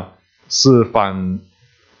候呢是反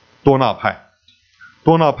多纳派，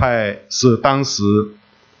多纳派是当时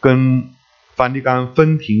跟梵蒂冈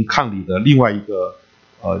分庭抗礼的另外一个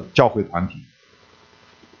教会团体。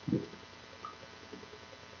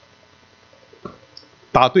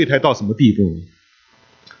打对台到什么地步呢？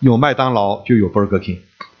有麦当劳就有 Burger King，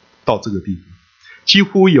 到这个地步，几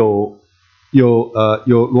乎有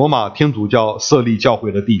罗马天主教设立教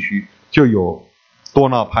会的地区，就有多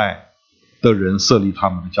纳派的人设立他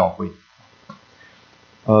们的教会。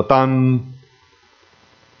当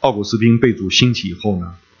奥古斯丁被主兴起以后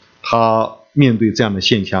呢，他面对这样的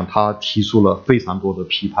现象，他提出了非常多的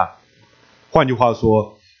批判。换句话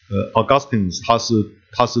说，Augustine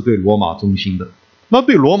他是对罗马忠心的。那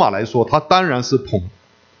对罗马来说，他当然是捧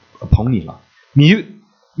你了。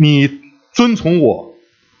你遵从我，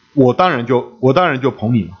我当然就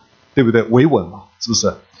捧你了，对不对？维稳嘛，是不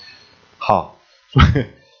是？好，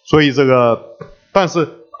所以这个，但是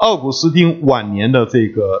奥古斯丁晚年的这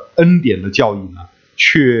个恩典的教义呢，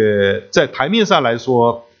却在台面上来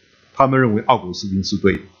说，他们认为奥古斯丁是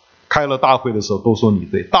对的。开了大会的时候都说你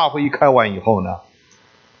对，大会一开完以后呢，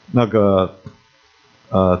那个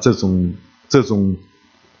这种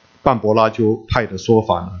半柏拉修派的说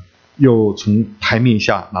法呢，又从台面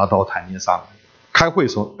下拿到台面上来。开会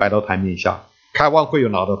时候摆到台面下，开完会又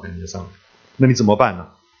拿到台面上来，那你怎么办呢？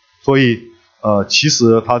所以其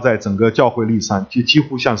实他在整个教会历史上就几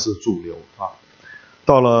乎像是主流啊。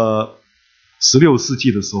到了16世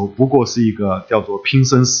纪的时候，不过是一个叫做拼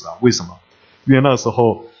生死啊。为什么？因为那时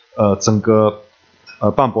候整个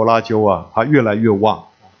半柏拉修啊，他越来越旺，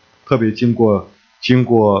特别经过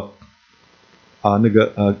那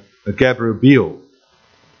个Gabriel Biel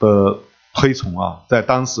的推崇啊，在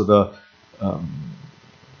当时的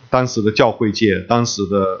教会界、当时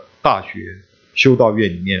的大学、修道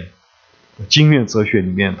院里面、经院哲学里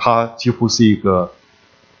面，它几乎是一个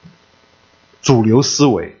主流思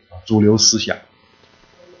维、主流思想。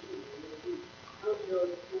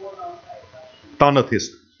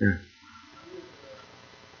Donatist，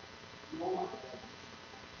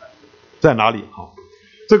 在哪里？好，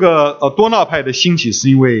这个多纳派的兴起是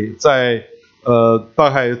因为在大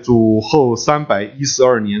概主后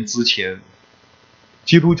312年之前，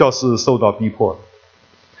基督教是受到逼迫的。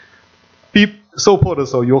受迫的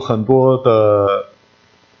时候，有很多的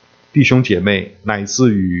弟兄姐妹，乃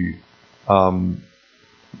至于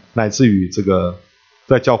这个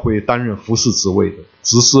在教会担任服侍职位的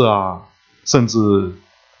执事啊，甚至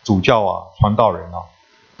主教啊、传道人啊，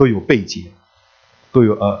都有被劫，都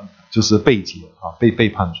有就是被劫啊，被背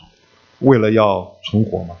叛主，为了要存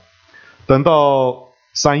活嘛。等到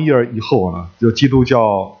312以后呢，就基督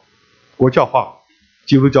教国教化，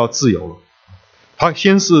基督教自由了。它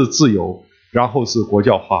先是自由，然后是国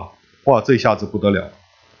教化，哇，这下子不得了！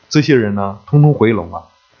这些人呢，通通回笼了。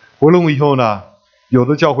回笼以后呢，有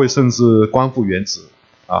的教会甚至官复原职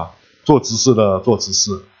啊，做执事的做执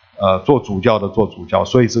事，做主教的做主教。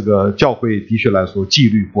所以这个教会的确来说纪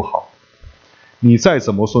律不好。你再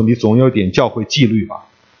怎么说，你总有点教会纪律吧。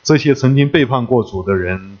这些曾经背叛过主的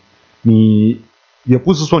人，你也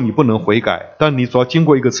不是说你不能悔改，但你主要经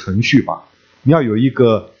过一个程序吧。你要有一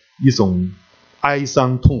种哀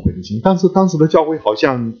伤痛悔的心。但是当时的教会好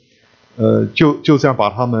像就这样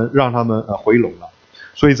让他们回笼了。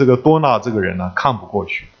所以这个多纳这个人呢，看不过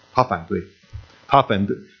去，他反对，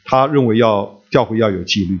他认为教会要有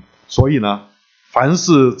纪律。所以呢，凡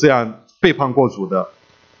是这样背叛过主的，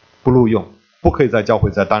不录用，不可以在教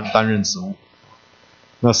会再担任职务。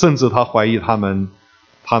那甚至他怀疑他们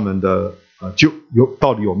的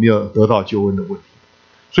到底有没有得到救恩的问题。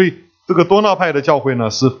所以这个多纳派的教会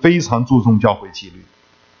呢，是非常注重教会纪律。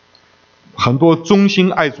很多忠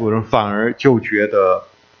心爱主人反而就觉得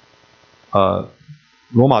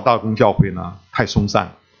罗马大公教会呢太松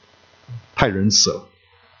散，太仁慈了。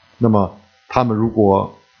那么他们如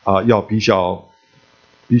果要比较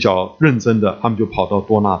认真的，他们就跑到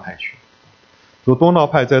多纳派去。所以多纳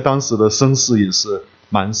派在当时的声势也是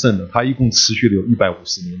蛮盛的，它一共持续了有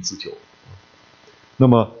150年之久。那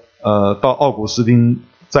么到奥古斯丁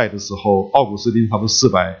在的时候，奥古斯丁差不多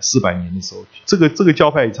400年的时候，这个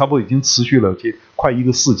教派差不多已经持续了快1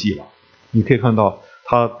个世纪了。你可以看到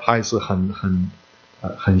它还是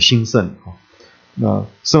很兴盛啊。那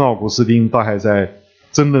圣奥古斯丁大概在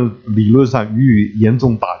真的理论上予以严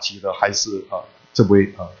重打击的还是这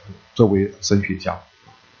位神学家。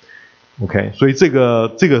OK， 所以这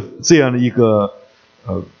样的一个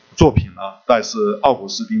作品呢，但是奥古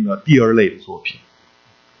斯丁的第二类的作品。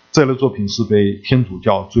这类作品是被天主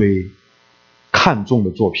教最看重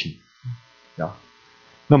的作品啊。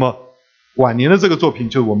那么晚年的这个作品，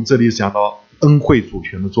就是我们这里讲到恩惠主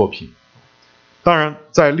权的作品。当然，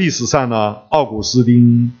在历史上呢，奥古斯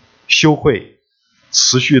丁修会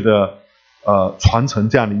持续的传承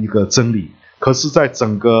这样的一个真理。可是，在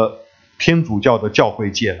整个天主教的教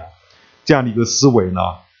会界呢，这样的一个思维呢，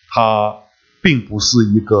它并不是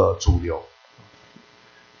一个主流。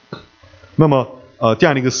那么这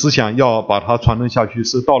样的一个思想要把它传承下去，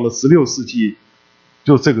是到了16世纪，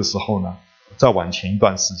就这个时候呢，再往前一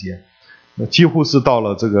段时间，几乎是到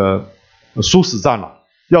了这个殊死战了。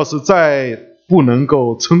要是再不能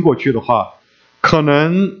够撑过去的话，可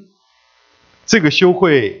能这个修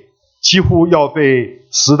会几乎要被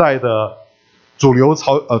时代的主流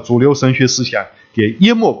神学思想给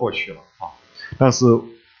淹没过去了啊。但是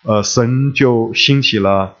神就兴起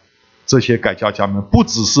了这些改教家们，不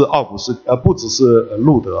只是不只是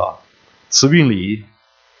路德、慈运理、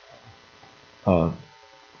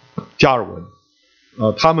加尔文，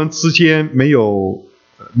他们之间没有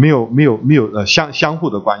相互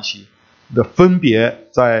的关系的，分别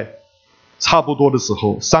在差不多的时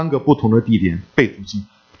候3个不同的地点被读经。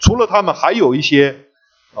除了他们，还有一些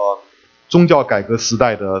宗教改革时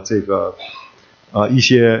代的这个一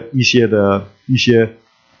些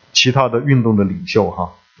其他的运动的领袖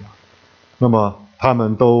哈。那么他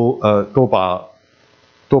们都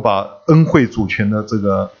把恩惠主权的这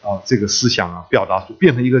个思想表达出，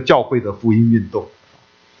变成一个教会的福音运动。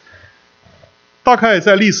大概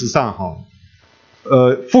在历史上哈，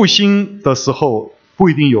复兴的时候不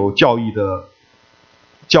一定有教义的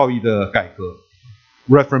改革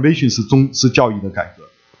 ，Reformation 是教义的改革，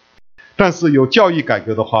但是有教义改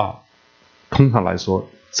革的话，通常来说，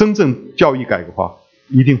真正教义改革的话，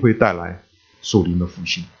一定会带来属灵的复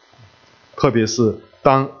兴。特别是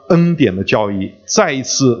当恩典的教义再一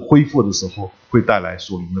次恢复的时候，会带来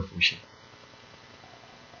属灵的复兴。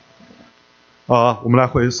我们来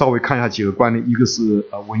稍微看一下几个观念，一个是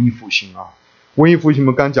文艺复兴啊，文艺复兴我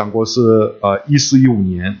们刚讲过是1415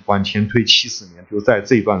年往前推70年，就在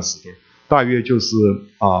这一段时间，大约就是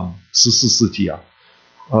14世纪啊，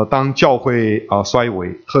当教会衰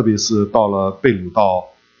微，特别是到了贝鲁道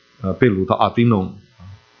阿宾农，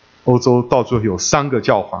欧洲到最后有3个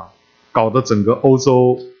教皇。搞得整个欧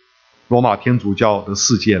洲罗马天主教的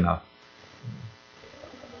世界呢，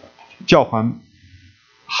教皇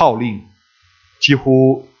号令几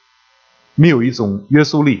乎没有一种约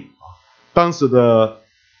束力。当时的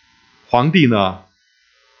皇帝呢，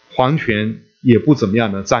皇权也不怎么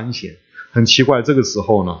样的彰显。很奇怪，这个时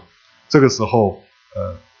候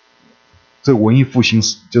这个文艺复兴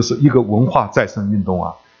就是一个文化再生运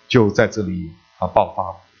动就在这里爆发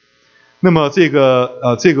了。那么这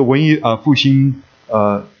个文艺复兴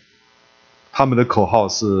他们的口号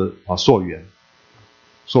是溯源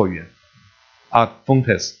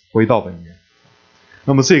Fontes 回到本源。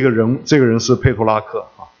那么这个人是佩托拉克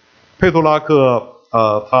佩托拉克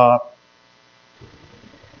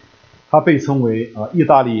他被称为意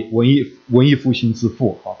大利文艺复兴之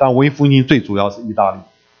父但文艺复兴最主要是意大利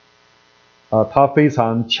他非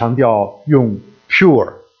常强调用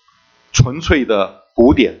pure 纯粹的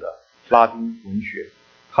古典的拉丁文学，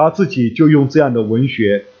他自己就用这样的文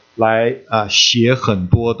学来写有很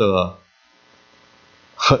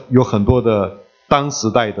多的当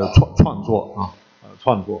时代的创作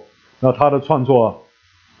那他的创作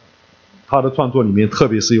里面，特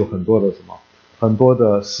别是有很多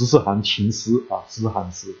的14行情诗14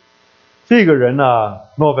行诗。这个人呢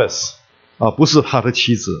 ，Noves 不是他的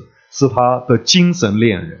妻子，是他的精神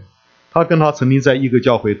恋人。他跟他曾经在一个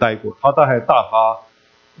教会待过，他大概大他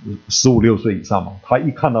15、16岁以上嘛，他一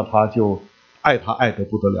看到他就爱他爱得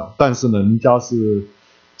不得了。但是呢，人家是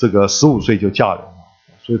这个15岁就嫁人了，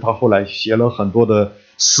所以他后来写了很多的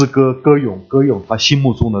诗歌歌咏他心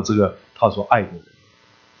目中的他所爱的人。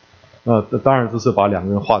当然这是把2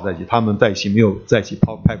个人画在一起，他们在一起没有在一起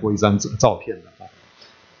拍过一张照片的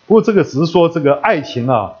不过这个只是说这个爱情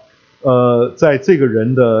在这个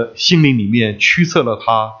人的心灵里面驱策了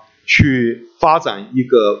他去发展一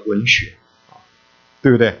个文学。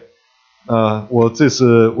对不对？我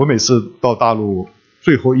每次到大陆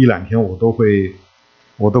最后1、2天，我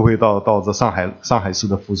都会到这上海市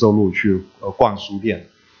的福寿路去逛书店。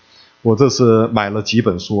我这次买了几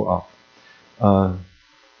本书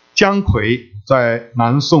姜夔在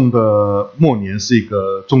南宋的末年是一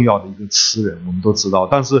个重要的一个词人，我们都知道，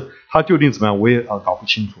但是他究竟怎么样，我也搞不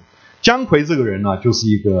清楚。姜夔这个人呢，就是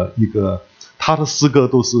一个他的诗歌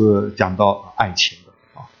都是讲到爱情的。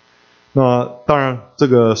那当然，这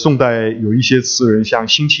个宋代有一些词人，像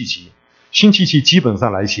辛弃疾基本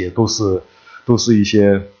上来写都是一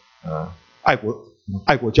些爱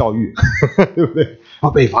国教育，对不对？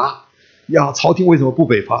北伐呀，朝廷为什么不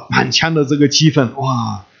北伐？满腔的这个激愤，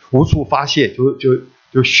哇，无处发泄，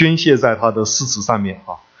就宣泄在他的诗词上面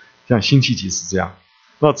像辛弃疾是这样。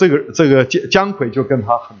那这个姜夔就跟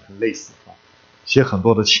他很类似写很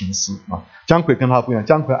多的情诗啊。姜夔跟他不一样，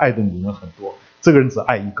姜夔爱的女人很多，这个人只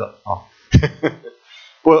爱一个啊。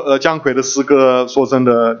姜夔的诗歌，说真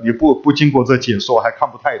的，你不经过这解说还看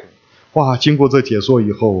不太懂。哇，经过这解说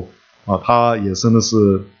以后啊，他也真的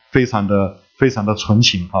是非常的纯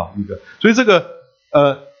情啊，一个。所以这个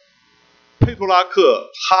佩托拉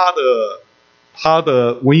克他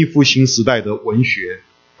的文艺复兴时代的文学，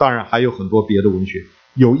当然还有很多别的文学，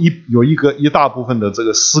有一大部分的这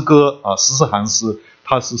个诗歌啊，十四行诗，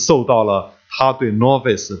它是受到了他对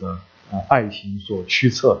novice 的爱情所驱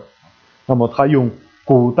策。那么他用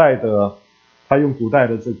古代的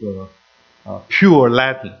这个pure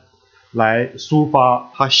Latin 来抒发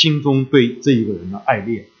他心中对这一个人的爱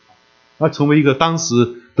恋，那成为一个当时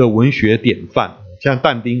的文学典范。像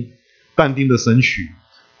但丁的神曲，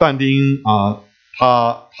但丁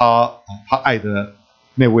他爱的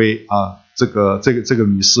那位这个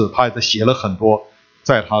女士，他也写了很多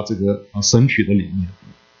在他这个神曲的里面。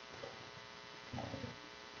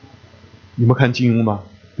你们看金庸吗？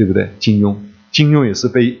对不对？金庸也是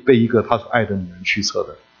被一个他所爱的女人驱策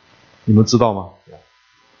的，你们知道吗？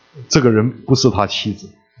这个人不是他妻子，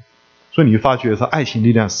所以你发觉他爱情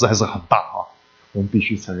力量实在是很大啊，我们必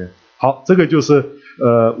须承认。好，这个就是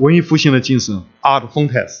文艺复兴的精神 Ars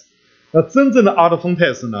Fontes。那真正的 Ars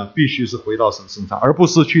Fontes 呢，必须是回到神身上，而不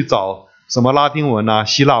是去找什么拉丁文啊、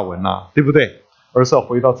希腊文啊，对不对？而是要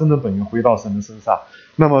回到真正本源，回到神的身上。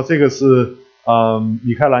那么这个是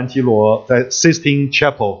米开朗基罗在 Sistine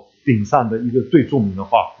Chapel 顶上的一个最著名的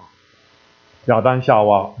画，亚当夏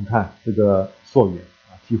娃，你看这个溯源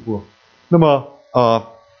几乎。那么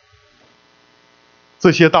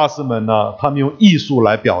这些大师们呢，他们用艺术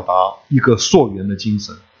来表达一个溯源的精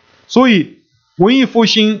神。所以文艺复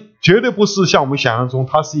兴绝对不是像我们想象中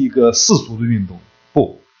它是一个世俗的运动，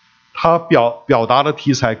不，它表达的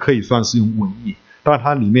题材可以算是用文艺，但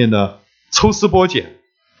它里面的抽丝剥茧，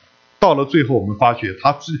到了最后我们发觉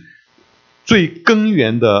它最根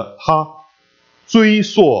源的，它追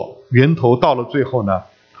溯源头，到了最后呢，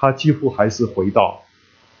它几乎还是回到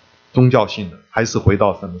宗教性的，还是回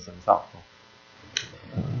到神的身上。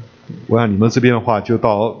我想你们这边的话，就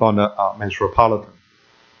到那Metropolitan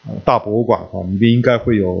大博物馆里边应该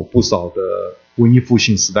会有不少的文艺复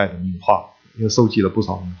兴时代的名画，因为收集了不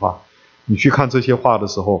少名画。你去看这些画的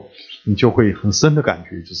时候，你就会很深的感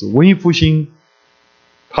觉，就是文艺复兴，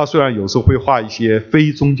他虽然有时候会画一些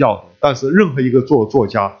非宗教的，但是任何一个作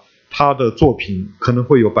家，他的作品可能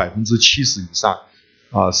会有70%以上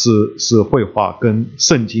是绘画跟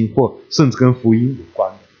圣经或甚至跟福音有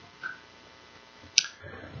关的。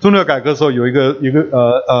宗教改革的时候，有一个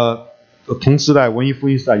同时代文艺复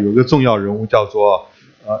兴时代有一个重要人物叫做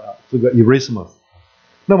这个 Erasmus，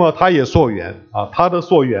 那么他也溯源他的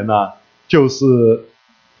溯源呢就是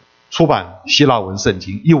出版希腊文圣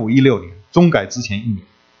经，1516年，宗改之前1年。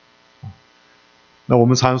那我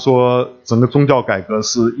们常说整个宗教改革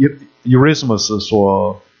是 Erasmus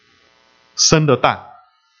所生的蛋，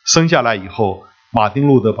生下来以后，马丁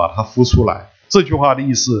路德把它孵出来。这句话的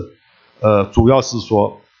意思，主要是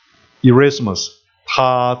说 Erasmus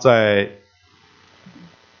他在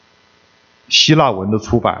希腊文的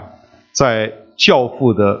出版，在教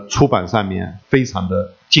父的出版上面非常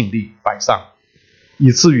的尽力摆上，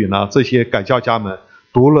以至于呢，这些改教家们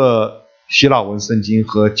读了希腊文圣经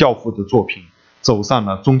和教父的作品，走上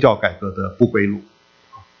了宗教改革的不归路。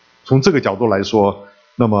从这个角度来说，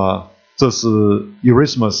那么这是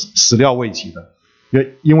Erasmus 始料未及的，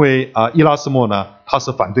因为伊拉斯谟呢，他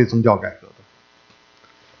是反对宗教改革的。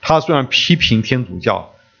他虽然批评天主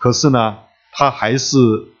教，可是呢，他还是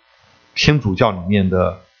天主教里面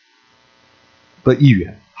的一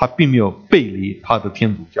员，他并没有背离他的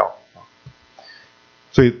天主教。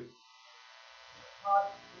所以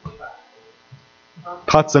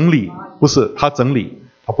他整理，不是他整理，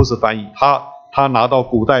他不是翻译，他拿到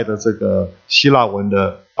古代的这个希腊文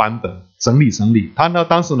的版本整理。他呢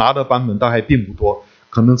当时拿的版本大概并不多，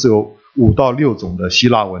可能只有5到6种的希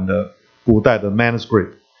腊文的古代的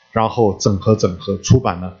manuscript， 然后整合出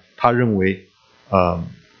版了。他认为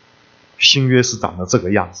新约是长得这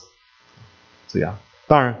个样子，这样。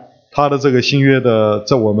当然他的这个新约的，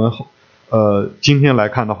在我们今天来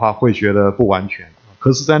看的话，会觉得不完全。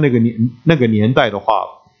可是在那个年代的话，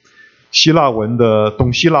希腊文的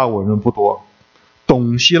懂希腊文人不多，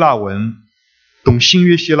懂新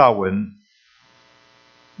约希腊文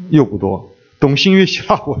又不多。懂新约希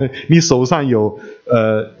腊文，你手上有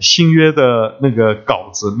新约的那个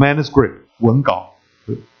稿子 manuscript 文稿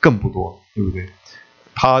更不多，对不对？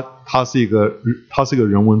他是一个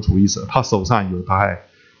人文主义者，他手上有大概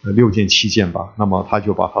6件7件吧，那么他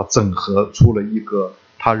就把它整合出了一个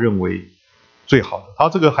他认为最好的。他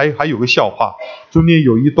这个还有个笑话，中间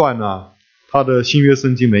有一段呢，他的新约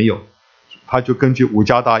圣经没有，他就根据伍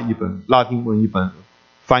加大一本拉丁文一本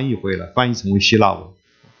翻译回来，翻译成为希腊文，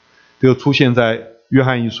就出现在约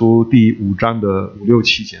翰一书第5章的5、6、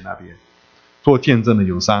7节那边。做见证的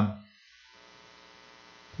有3，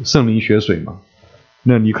圣灵血水嘛。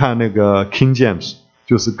那你看那个 King James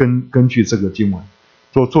就是根据这个经文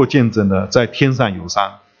做见证的，在天上有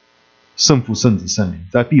3，圣父、圣子、圣灵；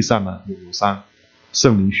在地上呢有3，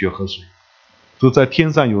圣灵、血和水。就在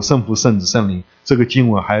天上有圣父、圣子、圣灵，这个经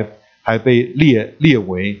文还被列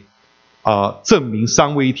为证明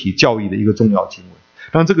三位一体教义的一个重要经文。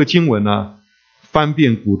但这个经文呢，翻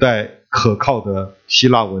遍古代可靠的希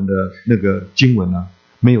腊文的那个经文呢，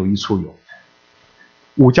没有一处有。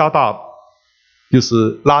伍加大就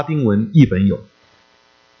是拉丁文译本有，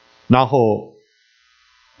然后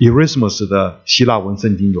Erasmus 的希腊文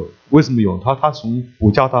圣经有。为什么有？他从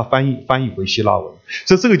伍加大翻译回希腊文，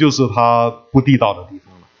这个就是他不地道的地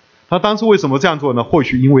方了。他当初为什么这样做呢？或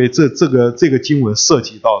许因为这个经文涉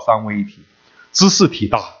及到三位一体，知识体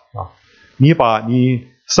大啊。你把你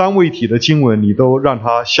三位一体的经文你都让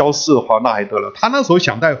它消失的话，那还得了？他那时候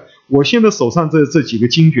想带我现在手上这几个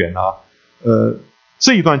经卷啊，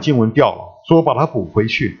这一段经文掉了，说我把它补回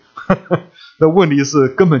去。那问题是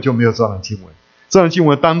根本就没有这样的经文。这样的经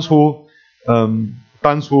文当初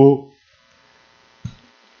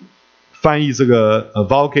翻译这个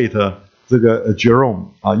Vulgate 这个 Jerome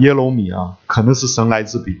耶罗米可能是神来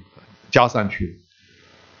之笔加上去，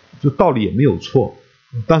就道理也没有错，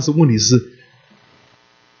但是问题是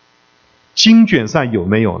经卷上有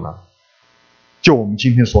没有呢？就我们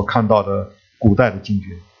今天所看到的古代的经卷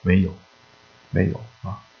没有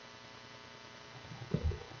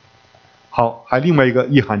好，还另外一个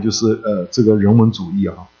意涵就是这个人文主义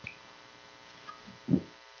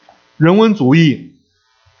人文主义，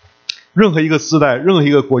任何一个时代、任何一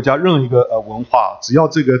个国家、任何一个文化，只要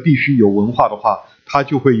这个地区有文化的话，它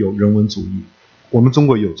就会有人文主义。我们中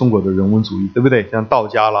国有中国的人文主义，对不对？像道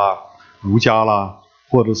家啦、儒家啦，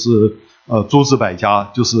或者是诸子百家，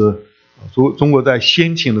就是中国在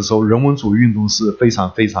先秦的时候，人文主义运动是非常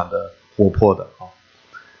非常的活泼的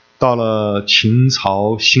到了秦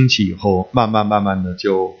朝兴起以后，慢慢的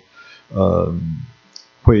就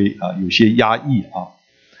会有些压抑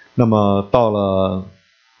那么到了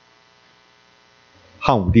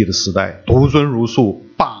汉武帝的时代，独尊儒术，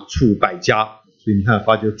罢黜百家，所以你看，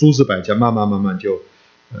发觉诸子百家慢慢就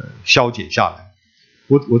消解下来。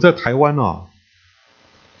我在台湾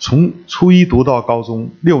从初一读到高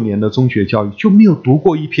中6年的中学教育，就没有读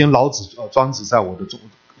过一篇老子庄子在我的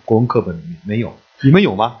国文课本里面，没有。你们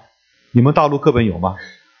有吗？你们大陆课本有吗？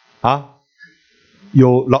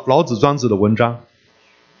有老子庄子的文章？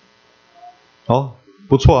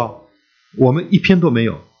不错我们一篇都没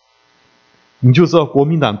有。你就知道国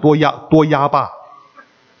民党多压霸。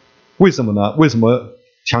为什么呢？为什么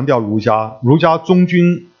强调儒家？儒家忠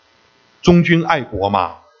君爱国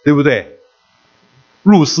嘛，对不对？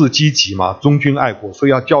入世积极嘛，忠君爱国，所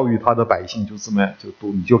以要教育他的百姓就这么样，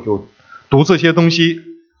你就给我读这些东西。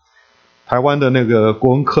台湾的那个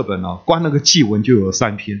国文课本光那个祭文就有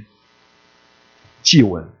3篇。祭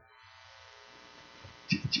文，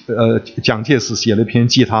蒋介石写了一篇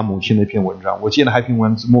祭他母亲的一篇文章，我记得还篇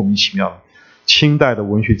文字莫名其妙的。清代的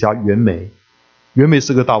文学家袁枚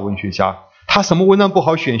是个大文学家，他什么文章不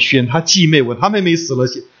好选他继妹文。他妹妹死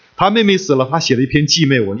了，他写了一篇继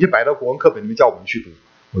妹文，也摆到国文课本里面叫我们去读，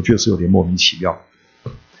我觉得是有点莫名其妙。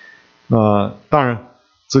当然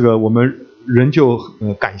这个我们人就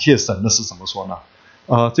感谢神的是怎么说呢？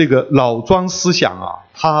这个老庄思想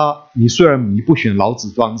你虽然你不选老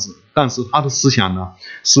子庄子，但是他的思想呢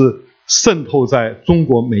是渗透在中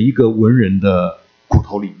国每一个文人的骨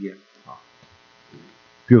头里面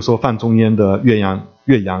比如说范仲淹的《岳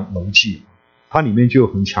阳楼记》，它里面就有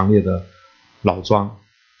很强烈的老庄。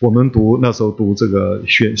我们那时候读这个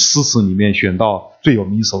诗词里面选到最有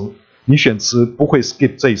名一首，你选词不会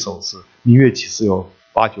skip 这一首词，明月几时有，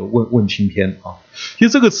把酒问青天其实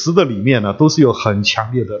这个词的里面呢，都是有很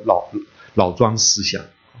强烈的老庄思想。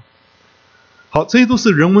好，这些都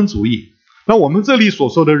是人文主义。那我们这里所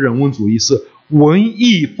说的人文主义是文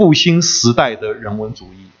艺复兴时代的人文主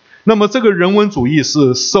义。那么这个人文主义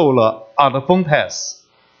是受了阿德丰泰斯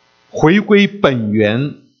回归本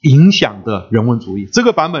源影响的人文主义。这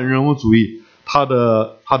个版本人文主义它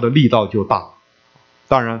的力道就大。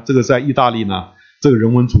当然这个在意大利呢，这个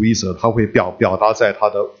人文主义者他会表达在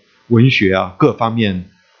他的文学各方面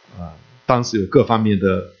当时有各方面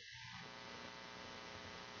的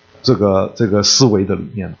这个思维的里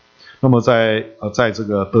面。那么在这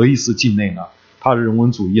个德意志境内呢，他的人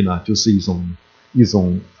文主义呢就是一种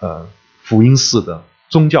福音式的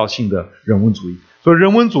宗教性的人文主义。所以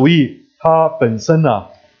人文主义它本身呢，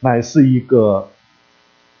乃是一个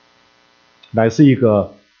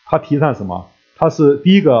它提倡什么？它是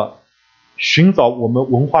第一个寻找我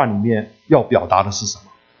们文化里面要表达的是什么。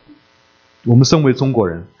我们身为中国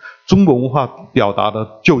人，中国文化表达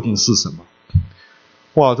的究竟是什么？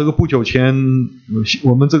哇，这个不久前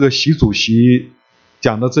我们这个习主席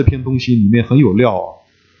讲的这篇东西里面很有料啊。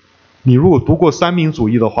你如果读过三民主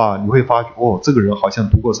义的话，你会发觉这个人好像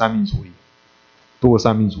读过三民主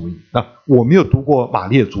义。那我没有读过马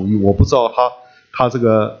列主义，我不知道他这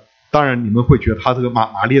个，当然你们会觉得他这个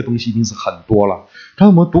马列东西一定是很多了。但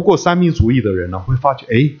我们读过三民主义的人呢，会发觉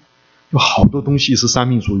有好多东西是三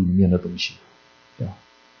民主义里面的东西。对吧？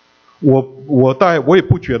我也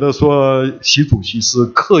不觉得说习主席是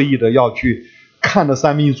刻意的要去看了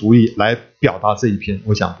三民主义来表达这一篇，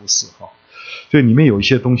我想不是哈。所以里面有一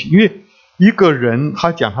些东西，因为一个人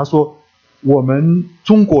他说我们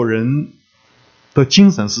中国人的精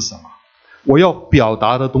神是什么？我要表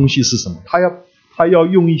达的东西是什么？他要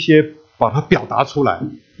用一些把它表达出来。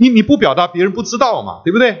你不表达，别人不知道嘛，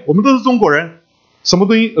对不对？我们都是中国人，什么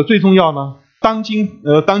东西最重要呢？当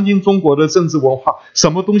今中国的政治文化，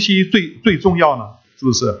什么东西最重要呢？是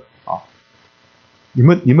不是啊？你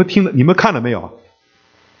们看了没有？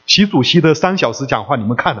习主席的3小时讲话，你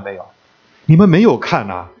们看了没有？你们没有看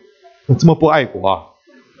啊？这么不爱国啊？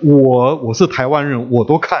我是台湾人，我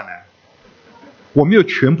都看了。我没有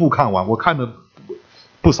全部看完，我看了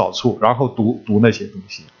不少处，然后读那些东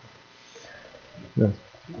西。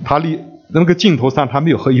他那个镜头上他没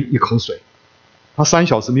有喝一口水，他3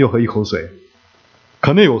小时没有喝一口水，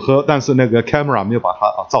可能有喝，但是那个 camera 没有把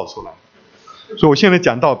它照出来。所以我现在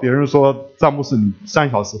讲到别人说詹姆斯你3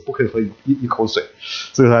小时不可以喝一口水，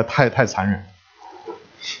这个太残忍。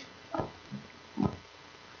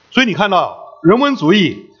所以你看到人文主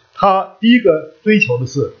义，它第一个追求的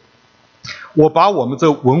是我把我们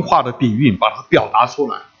这文化的底蕴把它表达出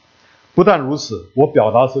来。不但如此，我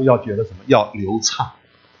表达的时候要觉得什么？要流畅。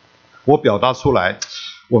我表达出来，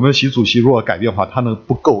我们习主席如果改变的话，他能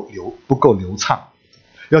不够流畅，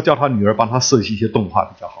要叫他女儿帮他设计一些动画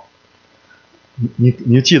比较好。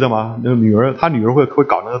你记得吗？那个他女儿会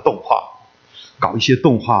搞那个动画，搞一些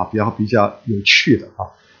动画比较有趣的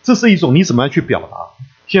啊。这是一种你怎么样去表达？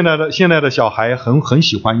现在的小孩很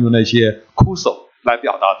喜欢用那些哭手来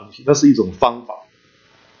表达东西，那是一种方法。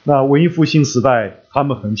那文艺复兴时代，他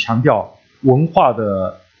们很强调文化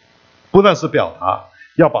的不但是表达，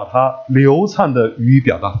要把它流畅的语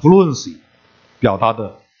表达 fluency 表达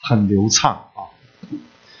的很流畅啊。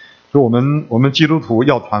所以我们基督徒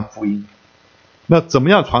要传福音，那怎么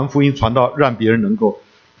样传福音传到让别人能够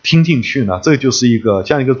听进去呢？这就是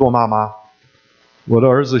像一个做妈妈，我的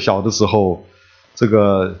儿子小的时候，这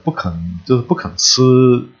个不肯吃，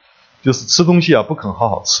就是吃东西不肯好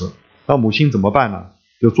好吃，那母亲怎么办呢？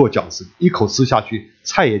就做饺子，一口吃下去，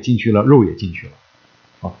菜也进去了，肉也进去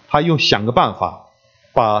了，他想个办法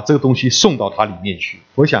把这个东西送到他里面去。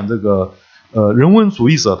我想这个人文主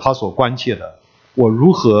义者他所关切的，我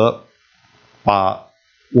如何把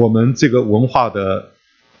我们这个文化的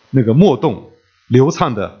那个脉动流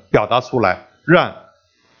畅的表达出来，让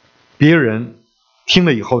别人听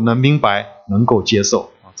了以后能明白，能够接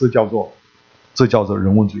受啊，这叫做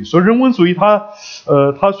人文主义。所以人文主义它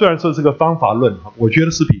虽然说是个方法论，我觉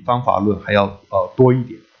得是比方法论还要多一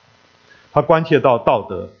点。它关切到道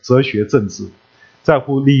德、哲学、政治，在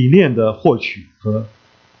乎理念的获取和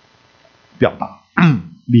表达，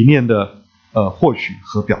理念的获取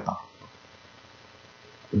和表达。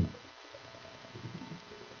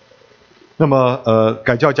那么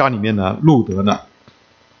改教家里面呢，路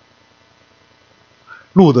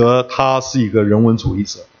德他是一个人文主义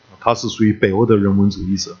者，他是属于北欧的人文主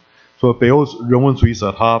义者。所以北欧人文主义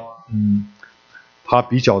者他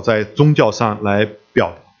比较在宗教上来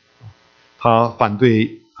表达，他反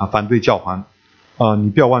对教皇你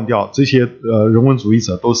不要忘掉这些人文主义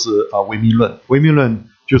者都是唯名论，唯名论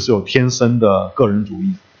就是有天生的个人主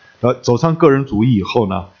义，走上个人主义以后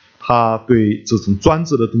呢，他对这种专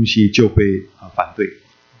制的东西就会反对。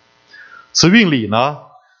慈运理呢，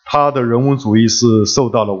他的人文主义是受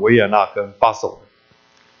到了维也纳跟巴塞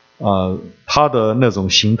尔他的那种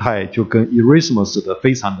形态就跟 Erasmus 的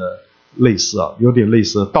非常的类似有点类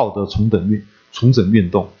似道德重整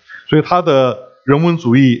运动。所以他的人文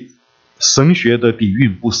主义神学的底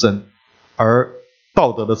蕴不深，而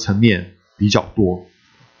道德的层面比较多。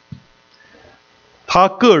他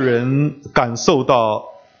个人感受到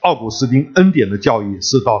奥古斯丁恩典的教育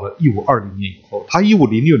是到了1520年以后，他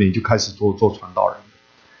1506年就开始做传道人，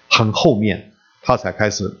很后面他才开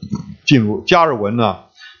始进入加尔文呢。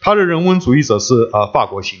他的人文主义者是法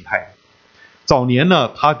国形态，早年呢，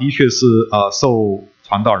他的确是受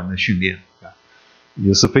传道人的训练，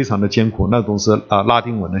也是非常的艰苦，那种是拉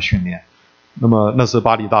丁文的训练。那么那是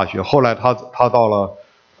巴黎大学，后来他到了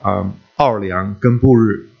奥尔良跟布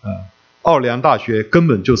日，奥尔良大学根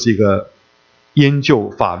本就是一个研究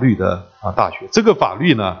法律的大学。这个法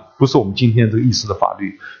律呢，不是我们今天这个意思的法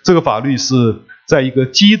律，这个法律是在一个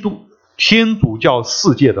天主教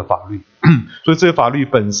世界的法律，所以这些法律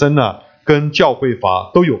本身呢，跟教会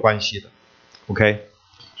法都有关系的。OK，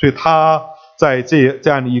 所以他在这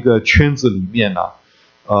样的一个圈子里面呢，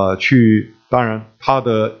当然他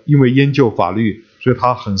因为研究法律，所以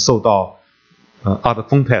他很受到Ad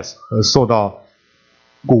Fontes 和受到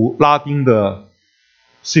古拉丁的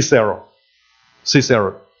Cicero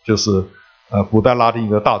就是古代拉丁一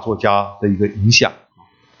个大作家的一个影响，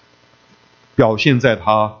表现在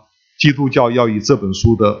他《基督教要义》这本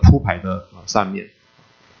书的铺排的上面。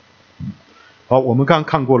好，我们刚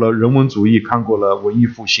看过了人文主义，看过了文艺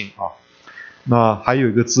复兴啊，那还有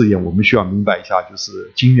一个字眼我们需要明白一下，就是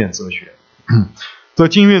经验哲学。这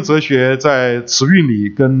经验哲学在慈运里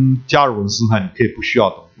跟加尔文身上你可以不需要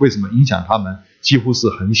懂，为什么？影响他们几乎是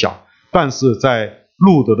很小，但是在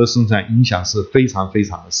路德的身上影响是非常非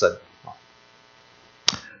常的深啊。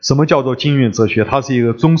什么叫做经验哲学？它是一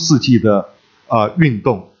个中世纪的运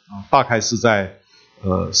动啊，大概是在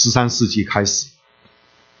13世纪开始。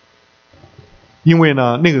因为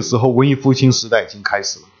呢，那个时候文艺复兴时代已经开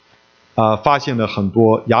始了，发现了很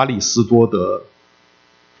多亚里士多德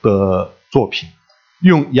的作品，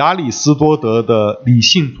用亚里士多德的理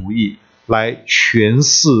性主义来诠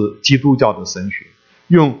释基督教的神学，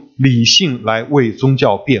用理性来为宗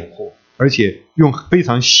教辩护，而且用非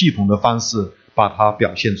常系统的方式把它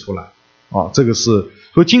表现出来。这个是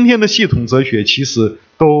说今天的系统哲学其实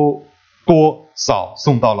都多少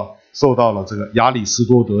受到了这个亚里士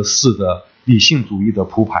多德式的理性主义的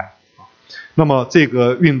铺排。那么这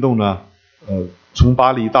个运动呢，从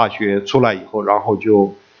巴黎大学出来以后，然后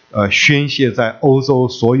就宣泄在欧洲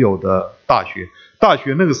所有的大学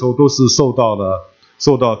那个时候都是受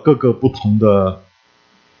到各个不同的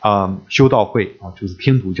修道会就是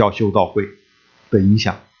天主教修道会的影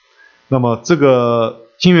响。那么这个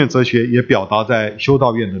经验哲学也表达在修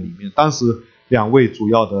道院的里面。当时两位主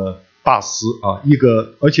要的大师一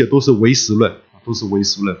个而且都是唯识论，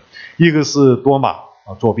一个是多马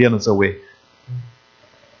左边的这位，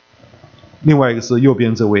另外一个是右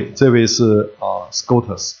边这位是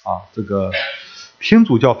Scotus 这个天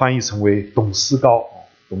主教翻译成为董思高，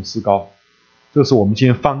这是我们今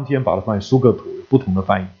天坊间把它翻译苏格图，有不同的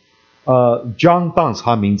翻译。John Dance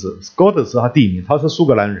他名字 ，Scotus 是他地名，他是苏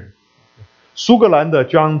格兰人，苏格兰的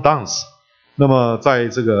John Dance。那么在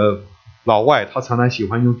这个老外，他常常喜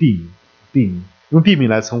欢用地名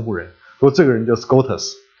来称呼人，说这个人叫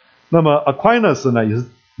Scotus。那么 Aquinas 呢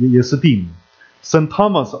也是地名 ，Saint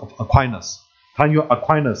Thomas of Aquinas， 他用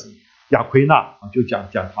Aquinas 亚奎纳就讲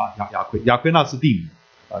他亚奎纳是地名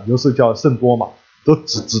有时叫圣多马，都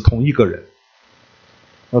指同一个人。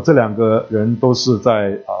这两个人都是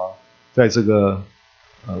在这个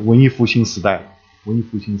文艺复兴时代，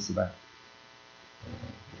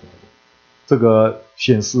这个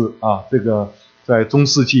显示这个在中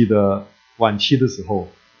世纪的晚期的时候，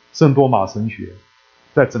圣多马神学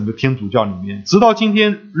在整个天主教里面，直到今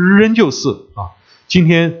天仍旧是今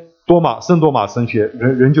天圣多马神学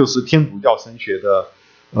仍旧是天主教神学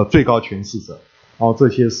的最高诠释者。然后这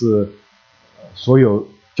些是所有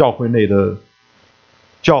教会内的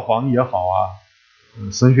教皇也好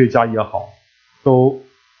神学家也好，都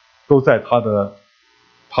在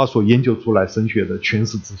他所研究出来神学的诠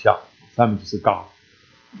释之下，上面就是 God。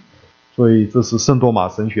所以这是圣多马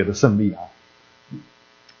神学的胜利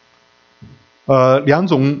两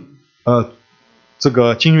种这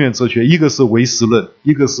个经验哲学，一个是唯识论，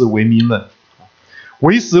一个是唯名论。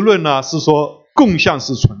唯识论呢是说共相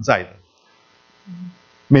是存在的，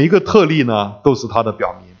每一个特例呢都是它的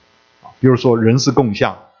表明。比如说人是共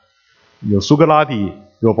相，有苏格拉底，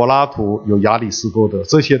有柏拉图，有亚里士多德，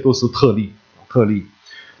这些都是特例。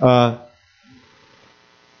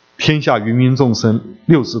天下芸芸众生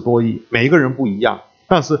60多亿，每一个人不一样，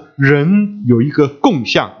但是人有一个共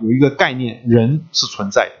相，有一个概念，人是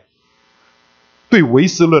存在的。对唯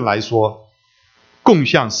识论来说，共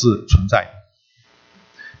相是存在的。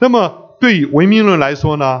那么对于唯名论来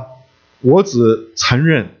说呢，我只承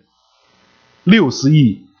认60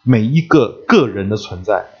亿每一个个人的存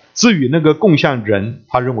在，至于那个共相人，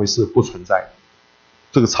他认为是不存在的。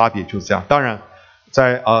这个差别就是这样。当然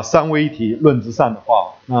在三位一体论之上的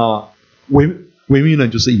话，那唯名论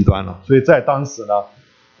就是异端了。所以在当时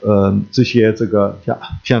呢，这些这个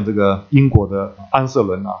像这个英国的安瑟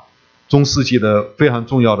伦中世纪的非常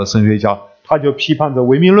重要的神学家，他就批判着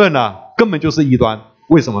唯名论呢，根本就是异端。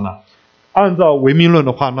为什么呢？按照唯名论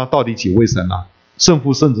的话，那到底几位神呢？圣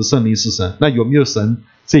父、圣子、圣灵是神，那有没有神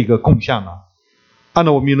这个共相呢？按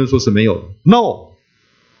照唯名论说是没有的。No，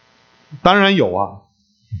 当然有啊，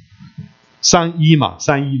三一嘛，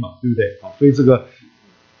对不对？所以这个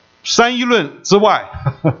三一论之外，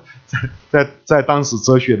在当时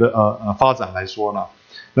哲学的发展来说呢，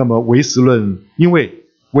那么唯实论，因为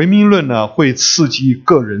唯名论呢会刺激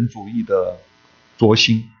个人主义的着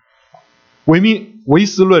心，唯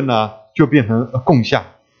实论呢就变成共相。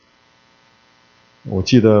我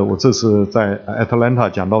记得我这次在 Atlanta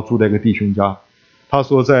讲到住在一个弟兄家，他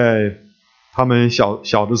说在他们小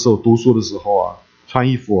的时候读书的时候啊，穿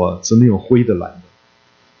衣服啊是那种灰的蓝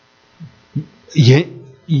的，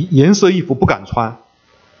颜色衣服不敢穿，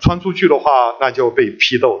穿出去的话那就被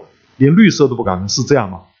批斗了，连绿色都不敢，是这样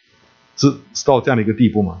吗？是到这样的一个地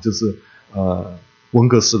步嘛？就是文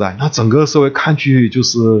革时代，那整个社会看去就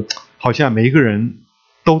是好像每一个人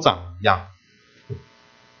都长一样，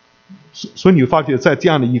所以你会发觉在这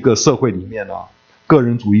样的一个社会里面呢，个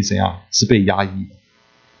人主义怎样是被压抑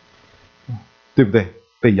的，对不对？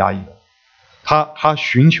被压抑的，他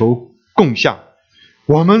寻求共相，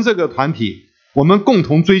我们这个团体，我们共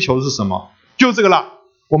同追求的是什么？就这个啦，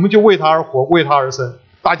我们就为他而活，为他而生，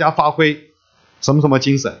大家发挥什么什么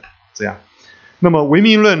精神，这样。那么唯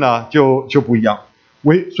名论呢，就不一样。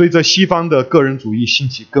随着西方的个人主义兴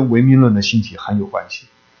起，跟唯名论的兴起很有关系。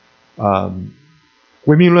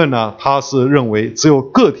唯名论呢，它是认为只有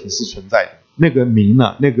个体是存在的，那个名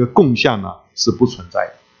呢，那个共相呢是不存在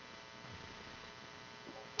的。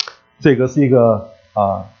这个是一个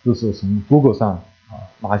就是从 Google 上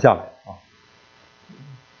拿下来啊。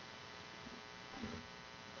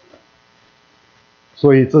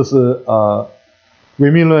所以这是唯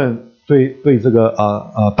名论对这个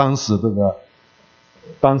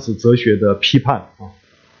当时哲学的批判啊。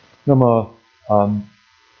那么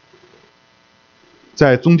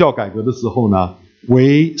在宗教改革的时候呢，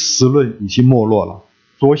唯实论已经没落了，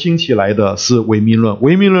着兴起来的是唯名论。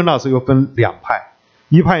唯名论呢是又分两派，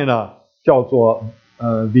一派呢叫做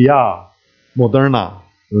Via Moderna，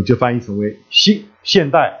 就翻译成为现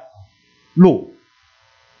代路，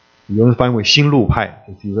有人翻译为新路派，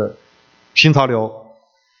就是新潮流。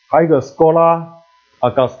还有一个 Schola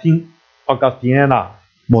Augustana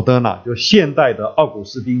Moderna， 就现代的奥古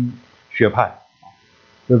斯丁学派，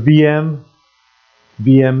就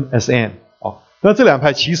VMSN 那这两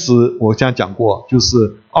派其实我讲过，就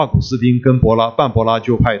是奥古斯丁跟半柏拉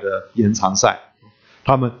旧派的延长赛，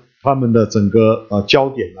他们的整个焦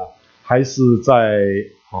点呢，还是在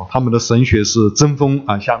他们的神学是针锋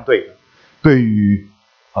相对的，对于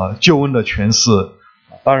救恩的诠释，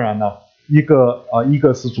当然呢，一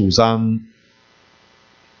个是主张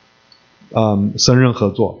神人合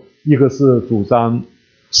作，一个是主张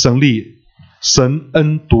神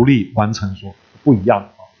恩独立完成说，不一样。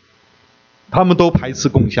他们都排斥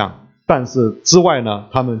共相，但是之外呢，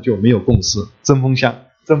他们就没有共识，针锋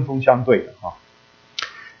相对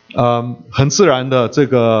的很自然的，这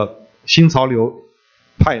个新潮流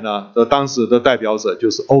派呢的当时的代表者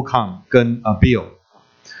就是 Ockham 跟Bill，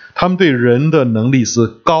 他们对人的能力是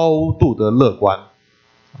高度乐观，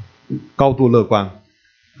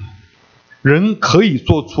人可以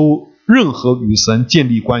做出任何与神建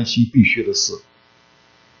立关系必须的事，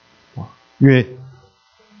因为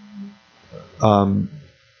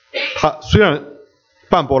他虽然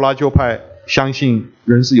半柏拉旧派相信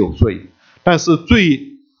人是有罪，但是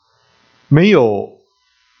罪没有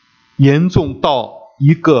严重到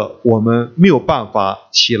一个我们没有办法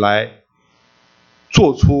起来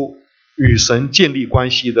做出与神建立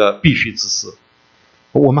关系的必须之事，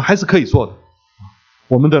我们还是可以做的，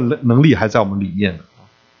我们的能力还在我们里面的。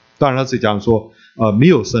当然他讲说没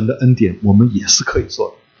有神的恩典我们也是可以做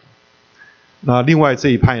的。那另外这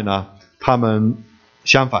一派呢，他们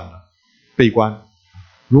相反的悲观，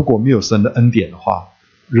如果没有神的恩典的话，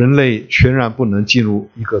人类全然不能进入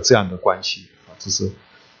一个这样的关系，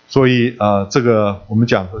所以这个我们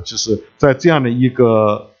讲说就是在这样的一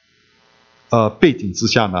个背景之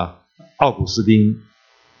下呢，奥古斯丁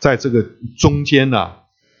在这个中间呢，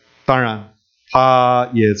当然他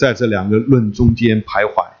也在这两个论中间徘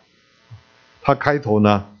徊。他开头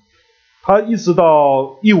呢，他一直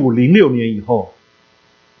到1506年以后，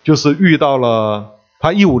就是遇到了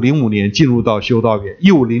他1505年进入到修道院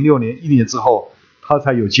，1506年1年之后，他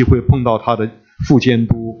才有机会碰到他的副监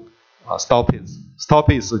督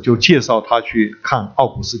Staupitz 就介绍他去看奥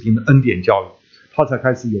古斯丁的恩典教育，他才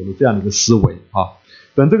开始有了这样的一个思维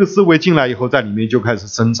等这个思维进来以后，在里面就开始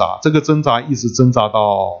挣扎，这个挣扎一直挣扎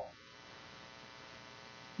到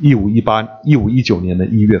1519年的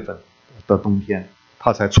1月份，的冬天，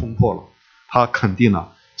他才冲破了，他肯定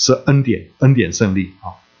了是恩典胜利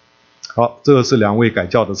啊。好，这个是两位改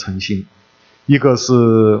教的诚信，一个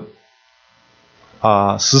是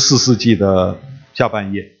14世纪的下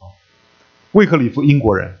半叶，卫克里夫英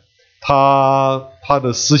国人，他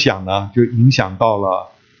的思想呢就影响到了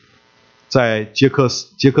在捷克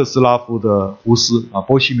斯拉夫的胡斯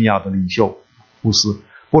波西米亚的领袖胡斯，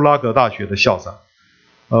布拉格大学的校长。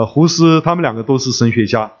胡斯他们两个都是神学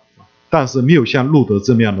家，但是没有像路德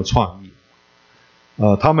这么样的创意。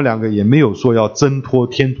他们两个也没有说要挣脱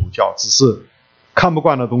天主教，只是看不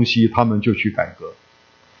惯的东西他们就去改革，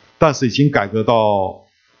但是已经改革到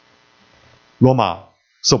罗马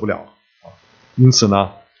受不了了，因此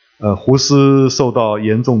呢，胡斯受到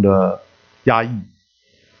严重的压抑，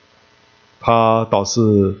他导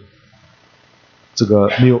致这个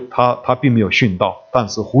他并没有殉道，但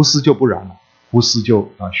是胡斯就不然了，胡斯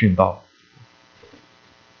就殉道了。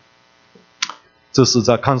这是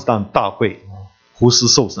在康斯坦大会胡斯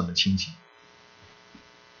受审的情形。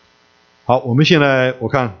好，我们现在我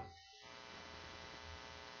看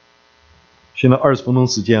现在20分钟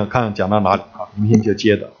时间，看讲到哪里啊？明天就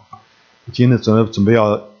接的。今天准备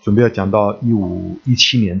要讲到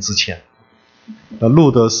1517年之前。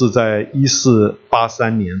路德是在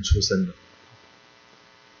1483年出生的。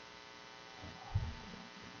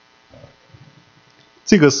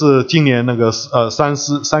这个是今年那个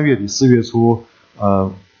3月底4月初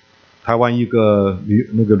台湾一个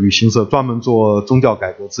旅行社专门做宗教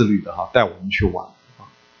改革之旅的带我们去玩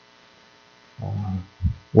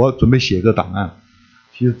我准备写一个档案，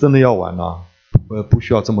其实真的要玩呢不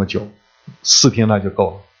需要这么久，4天那就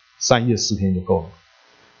够了，3夜4天就够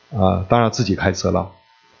了当然自己开车了。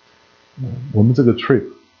我们这个 trip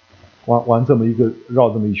玩这么绕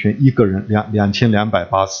这么一圈，一个人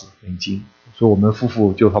2280美金，所以我们夫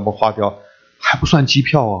妇就差不多花掉，还不算机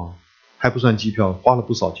票花了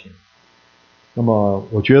不少钱。那么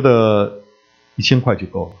我觉得1000块就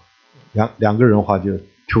够了，两个人花就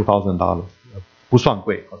$2000，不算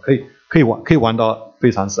贵，可以玩到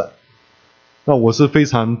非常省。那我是非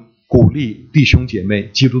常鼓励弟兄姐妹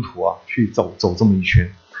基督徒去走这么一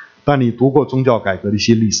圈。当你读过宗教改革的一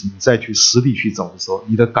些历史，你再去实地去走的时候，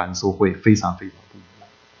你的感受会非常非常不一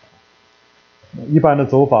样。一般的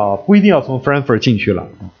走法不一定要从 Frankfurt 进去了，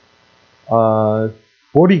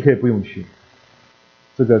伯利可以不用去，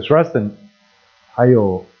这个 Dresden 还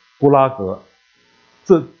有布拉格，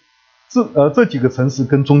这几个城市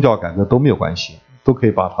跟宗教改革都没有关系，都可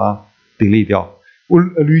以把它delete掉。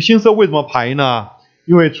旅行社为什么排呢？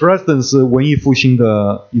因为 Dresden 是文艺复兴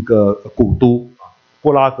的一个古都，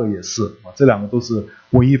布拉格也是，这两个都是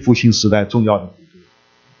文艺复兴时代重要的古都。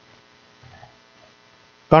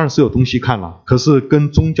当然是有东西看了，可是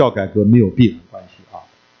跟宗教改革没有必然关系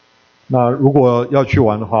那如果要去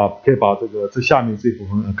玩的话，可以把这下面这部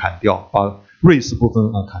分砍掉，把瑞士部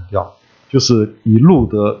分砍掉，就是以路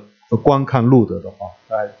德观看路德的话，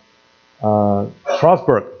在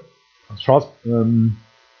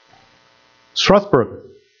Strasbourg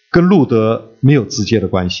跟路德没有直接的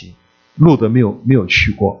关系，路德没有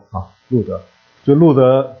去过路德，所以路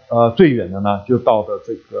德最远的呢就到的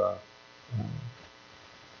这个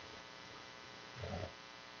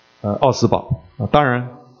奥斯堡当然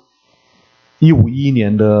1511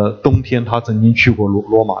年的冬天他曾经去过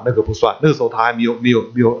罗马，那个不算，那个时候他还没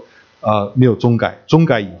有中改，中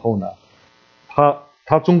改以后呢，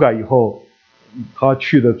他中改以后他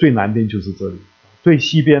去的最南边就是这里，最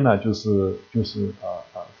西边呢就是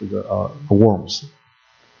Worms。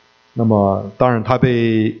那么当然他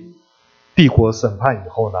被帝国审判以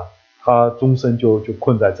后呢，他终身就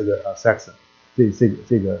困在这个Saxon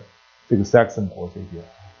这个 Saxon 国这边，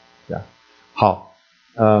这样。好，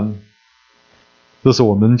这是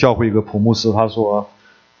我们教会一个普牧师，他说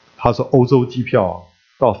欧洲机票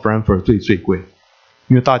到 Frankfurt 最贵，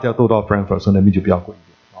因为大家都到 Frankfurt， 所以那边就比较贵一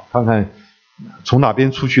点看看从哪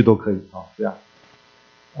边出去都可以这样，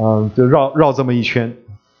就绕这么一圈，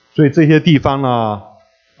所以这些地方呢，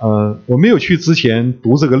我没有去之前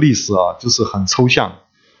读这个历史就是很抽象，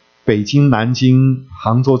北京、南京、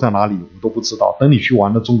杭州在哪里我都不知道。等你去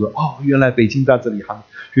玩了中国，原来北京在这里，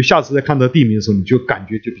就下次再看到地名的时候，你就感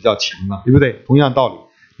觉就比较强了，对不对？同样道理，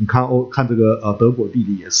你看这个德国地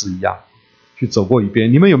理也是一样，去走过一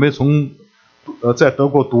遍。你们有没有从在德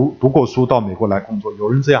国读过书到美国来工作？有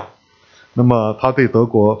人这样，那么他对德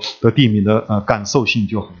国的地名的感受性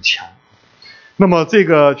就很强。那么这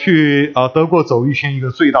个去德国走一圈，一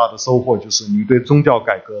个最大的收获就是你对宗教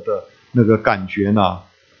改革的那个感觉呢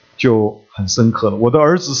就很深刻了。我的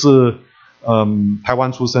儿子是台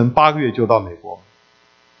湾出生，8个月就到美国，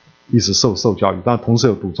一直受教育，但同时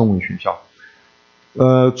有读中文学校。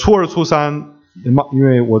初二、初三，因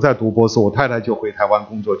为我在读博士，我太太就回台湾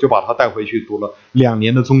工作，就把她带回去读了2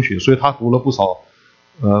年的中学，所以她读了不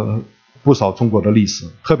少中国的历史，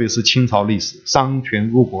特别是清朝历史，商权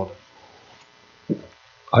入国的，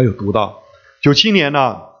还有读到。97年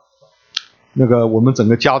呢，那个我们整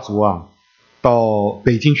个家族啊，到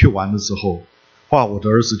北京去玩的时候，哇，我的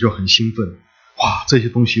儿子就很兴奋，哇，这些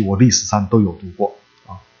东西我历史上都有读过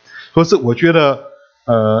啊，所以是我觉得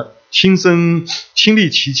亲历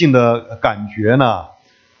其境的感觉呢，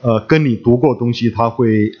跟你读过东西，它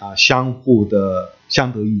会相互的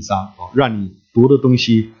相得益彰，让你读的东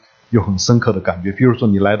西有很深刻的感觉。比如说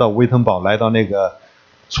你来到威登堡，来到那个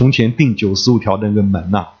从前定95条的那个门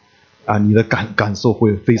呐，你的感受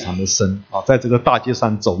会非常的深啊，在这个大街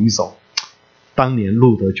上走一走，当年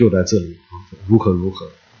路德就在这里，如何，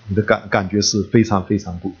你的感觉是非常非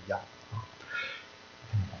常不一样。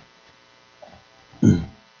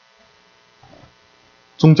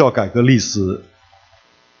宗教改革历史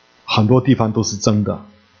很多地方都是真的，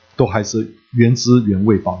都还是原汁原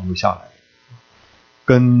味保留下来。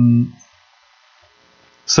跟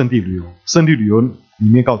圣地旅游里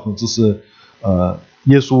面告诉你这是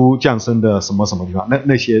耶稣降生的什么什么地方，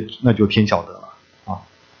那就天晓得了啊。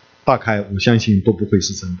大概我相信都不会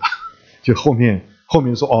是真的。就后面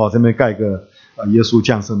说这边盖个耶稣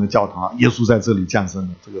降生的教堂，耶稣在这里降生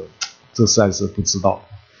的，这实在是不知道。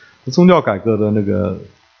宗教改革的那个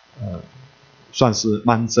算是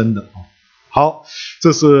蛮真的啊。好，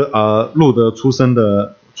这是路德出生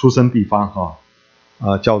地方哈，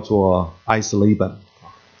叫做埃斯雷本。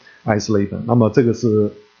那么这个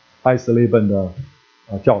是埃斯雷本的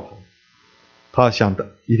教堂，他想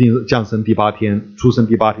的一定是降生第8天，出生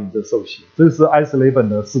第8天就受洗。这是埃斯雷本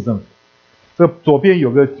的市政府。这左边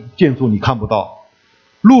有个建筑你看不到。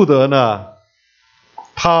路德呢，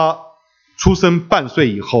他出生半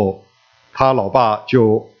岁以后，他老爸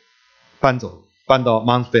就搬到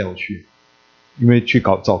Mansfield 去，因为去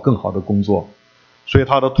找更好的工作，所以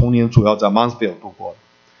他的童年主要在 Mansfield 度过。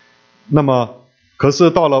那么可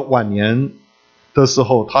是到了晚年的时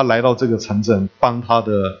候，他来到这个城镇，帮他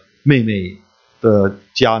的妹妹的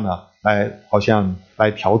家呢，好像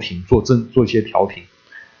来调停，做一些调停。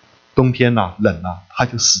冬天呢，冷啊，他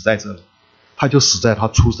就死在这里，他就死在他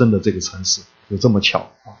出生的这个城市，有这么巧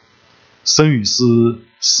啊！生与死，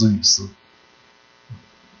死与死。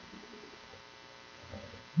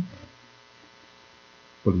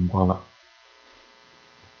不灵光了，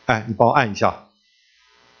你帮我按一下，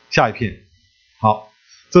下一片。好，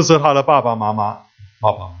这是他的爸爸妈妈。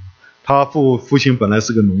他父亲本来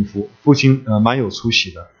是个农夫，父亲蛮有出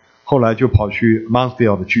息的，后来就跑去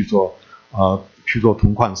Mansfield 去做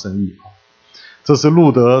铜矿生意。这是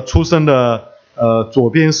路德出生的，左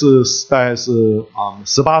边是大概是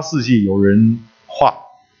18世纪有人画，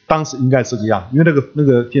当时应该是这样，因为那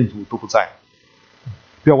个建筑都不在。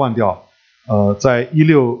不要忘掉，在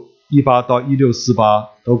1618到1648，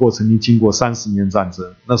德国曾经经过30年战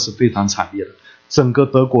争，那是非常惨烈的，整个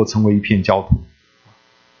德国成为一片焦土。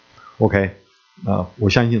OK， 我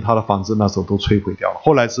相信他的房子那时候都摧毁掉了。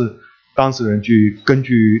后来是当事人去根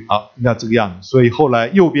据那这个样子，所以后来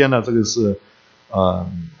右边呢这个是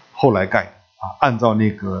后来盖的按照那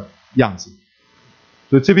个样子。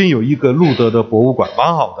所以这边有一个路德的博物馆，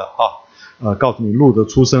蛮好的告诉你路德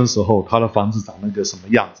出生时候他的房子长那个什么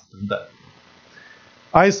样子等等。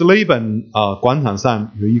埃斯雷本广场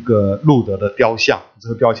上有一个路德的雕像，这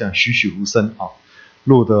个雕像栩栩如生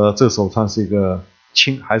路德这时候算是一个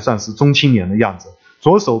还算是中青年的样子，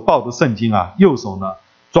左手抱着圣经右手呢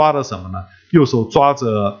抓的什么呢？右手抓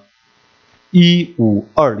着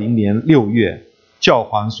1520年6月教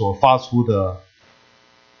皇所发出的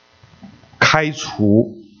开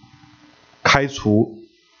除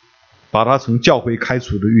把他从教会开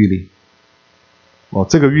除的谕令。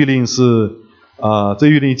这个谕令是这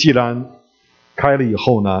谕令既然开了以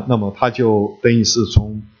后呢，那么他就等于是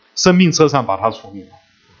从生命册上把他除名了，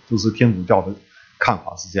就是天主教的看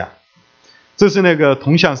法是这样。这是那个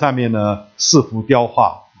铜像上面的4幅雕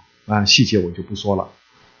画，细节我就不说了。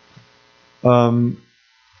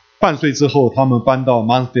半岁之后，他们搬到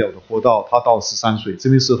Mansfield， 他到13岁，这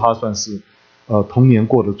边是他算是童年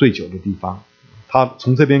过得最久的地方。他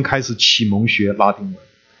从这边开始启蒙学拉丁文，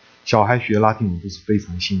小孩学拉丁文都是非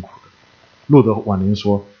常辛苦的。路德晚年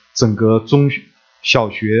说，整个小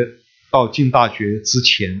学到进大学之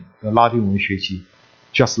前的拉丁文学习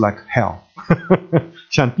just like hell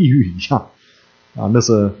像地狱一样那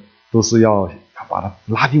是都是要把它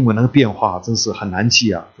拉丁文那个变化真是很难记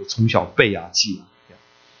就从小背记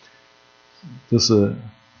这是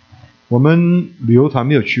我们旅游团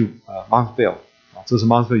没有去Mansfield这是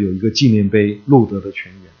Mansfield 有一个纪念碑路德的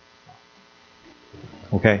泉源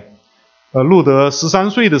OK， 路德13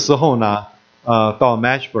岁的时候呢，到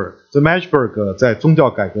Magdeburg， 这 Magdeburg 在宗教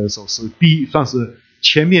改革的时候是算是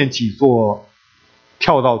前面几座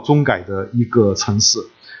跳到宗改的一个城市，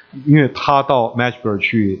因为他到 Magdeburg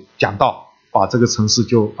去讲道，把这个城市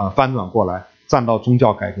就翻转过来，站到宗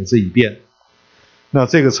教改革这一边。那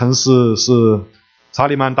这个城市是查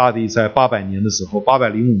理曼大帝在805年的时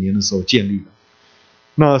候建立的。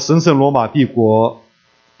那神圣罗马帝国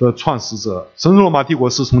的创始者，神圣罗马帝国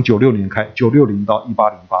是从960到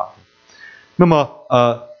1808。那么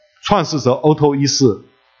创始者欧托一世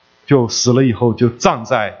就死了以后，就葬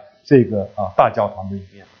在这个大教堂的里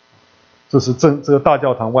面。这是这个大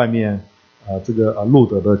教堂外面这个路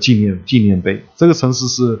德的纪念碑。这个城市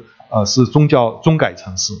是宗改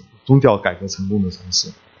城市，宗教改革成功的城市。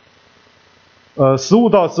15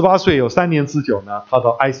到18岁有3年之久呢，他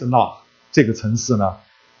到艾森纳这个城市呢，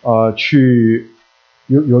去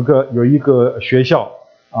有一个学校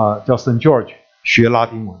叫 St. George， 学拉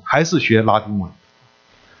丁文，还是学拉丁文。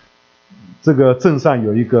这个镇上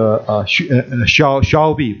有一个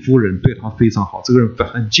肖比夫人对他非常好，这个人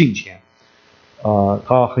很敬虔，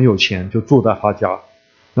他很有钱，就住在他家，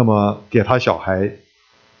那么给他小孩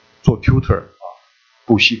做 tutor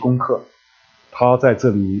补习功课。他在这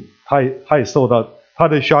里，他也受到他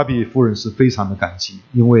对肖比夫人是非常的感激，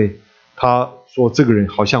因为他说这个人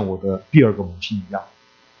好像我的第二个母亲一样，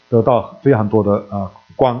得到非常多的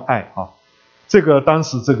关爱啊。这个当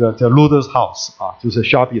时这个叫 Luther's House 就是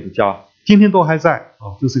肖比的家，今天都还在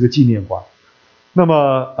这是个纪念馆。那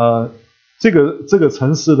么这个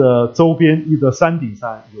城市的周边一个山顶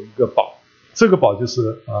上有一个堡，这个堡就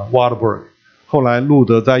是Wartburg。后来路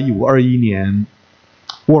德在1521年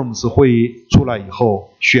沃姆斯会议出来以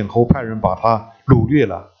后，选侯派人把他掳掠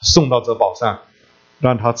了，送到这堡上，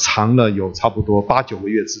让他藏了有差不多8、9个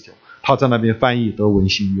月之久。他在那边翻译德文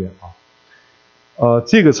新约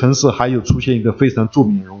这个城市还有出现一个非常著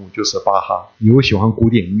名的人物，就是巴哈。你如果喜欢古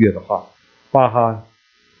典音乐的话，巴哈，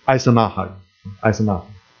艾森纳哈。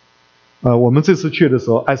我们这次去的时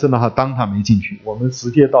候，艾森纳哈当场没进去，我们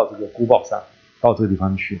直接到这个古堡上，到这个地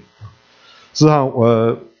方去。实际上，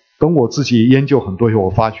等我自己研究很多以后，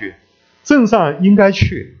我发觉镇上应该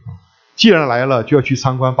去，既然来了就要去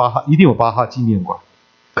参观巴哈，一定有巴哈纪念馆，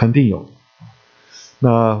肯定有。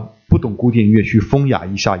那不懂古典音乐去风雅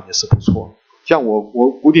一下也是不错。像我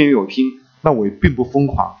古典乐有听，那我也并不疯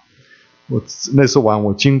狂。我那次玩，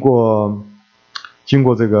我经过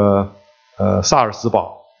这个萨尔茨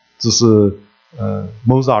堡，这是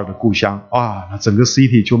莫扎尔的故乡那整个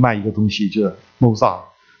city 就卖一个东西，就是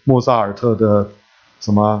莫扎尔特的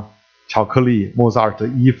什么巧克力，莫扎尔的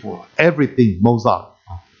衣服 ，everything 莫扎尔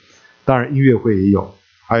当然音乐会也有，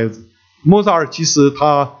还有莫扎尔其实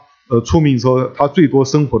他出名之后，他最多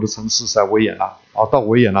生活的城市是在维也纳到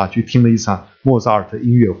维也纳去听了一场莫扎尔的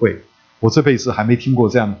音乐会。我这辈子还没听过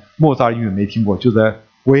这样的莫扎尔音乐，没听过，就在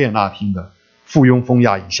维也纳听的，附庸风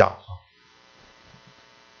雅一下。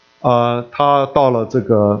他到了这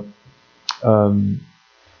个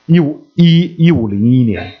1501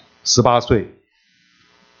年18岁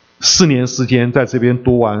，4年时间在这边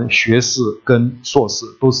读完学士跟硕士，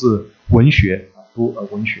都是文学，读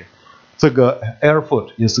文学。这个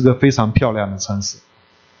Erfurt 也是个非常漂亮的城市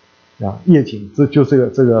夜景，这就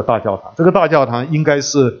是这个大教堂。这个大教堂应该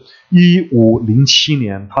是1507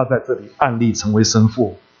年他在这里按立成为神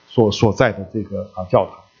父所在的这个教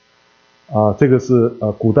堂这个是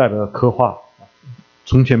古代的刻画，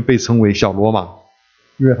从前被称为小罗马，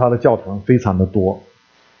因为它的教堂非常的多。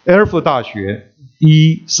Erfurt 大学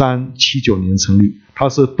1379年成立，它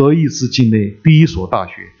是德意志境内第一所大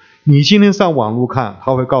学。你今天上网络看，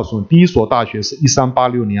他会告诉你第一所大学是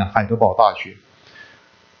1386年海德堡大学。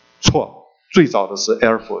错，最早的是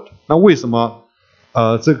Erfurt。那为什么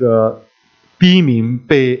这个第一名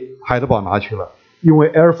被海德堡拿去了？因为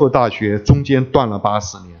Erfurt 大学中间断了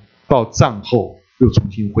80年，到战后又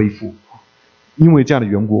重新恢复。因为这样的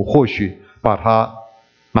缘故，或许把它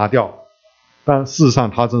拿掉。但事实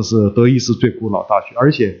上，它正是德意志最古老大学，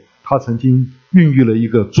而且它曾经孕育了一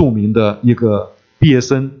个著名的一个毕业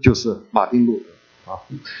生，就是马丁路德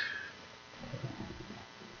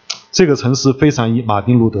这个城市非常以马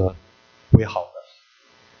丁路德为好的。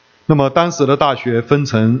那么当时的大学分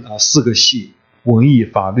成4个系：文艺、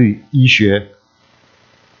法律、医学、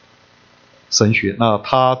神学。那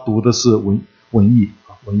他读的是文艺。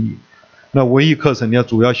那文艺课程你要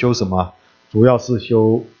主要修什么？主要是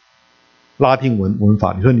修拉丁文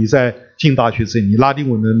法。你说你在进大学之前，你拉丁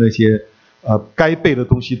文的那些该背的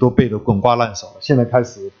东西都背得滚瓜烂熟了，现在开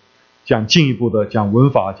始讲进一步的，讲文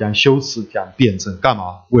法，讲修辞，讲辩证，干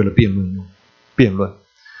嘛？为了辩论。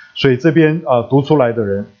所以这边读出来的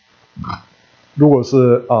人如果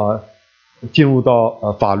是进入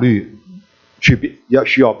到法律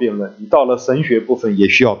需要辩论，你到了神学部分也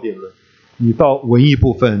需要辩论，你到文艺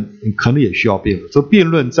部分你可能也需要辩论。这辩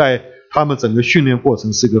论在他们整个训练过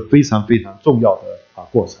程是一个非常非常重要的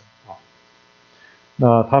过程啊。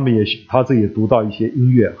那他这也读到一些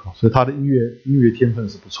音乐，所以他的音乐天分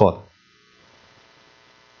是不错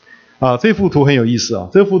的。这幅图很有意思啊，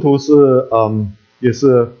这幅图是也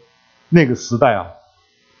是那个时代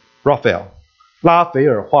拉斐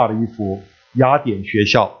尔画的一幅雅典学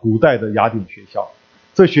校，古代的雅典学校。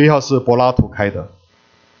这学校是柏拉图开的，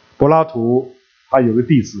柏拉图他有个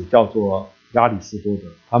弟子叫做亚里士多德，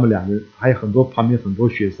他们两个还有旁边很多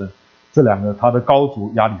学生，这两个他的高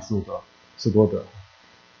足亚里士多德。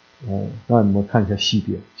让你们看一下细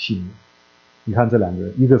节，你看这两个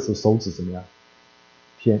人，一个是手指怎么样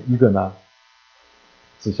天，一个呢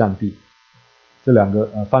指向地，这两个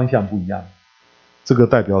方向不一样。这个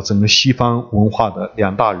代表整个西方文化的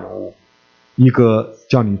两大人物，一个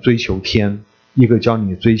叫你追求天，一个教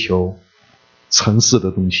你追求城市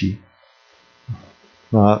的东西。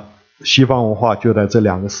西方文化就在这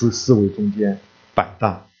两个思维中间摆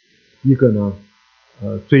荡，一个呢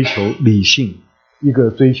追求理性，一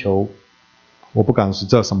个追求我不敢说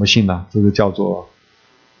叫什么性呢，这个叫做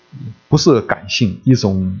不是感性，一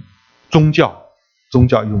种宗教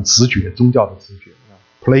一种直觉，宗教的直觉。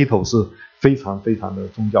Plato 是非常非常的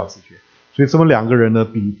宗教直觉，所以这么两个人呢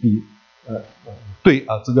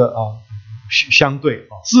相对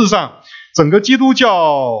事实上，整个基督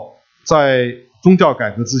教在宗教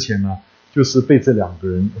改革之前呢，就是被这两个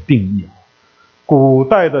人定义。古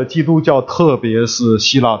代的基督教，特别是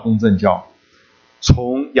希腊东正教，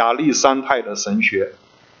从亚历山泰的神学，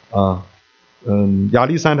亚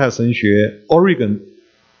历山泰神学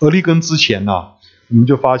俄利根之前呢，我们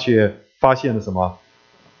就发现了什么？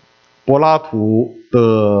柏拉图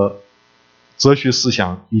的哲学思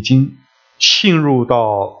想已经侵入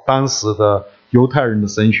到当时的犹太人的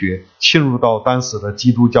神学，侵入到当时的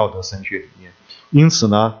基督教的神学里面。因此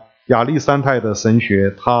呢，亚历山泰的神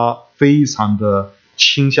学它非常的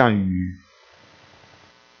倾向于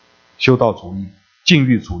修道主义、禁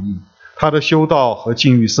欲主义。他的修道和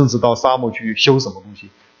禁欲，甚至到沙漠去修什么东西，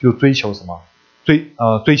就追求什么？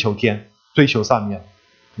追求天，追求上面。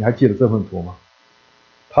你还记得这份图吗？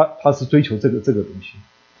他是追求这个东西。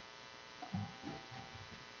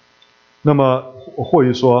那么或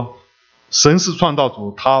者说，神是创造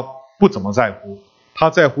主，他不怎么在乎，他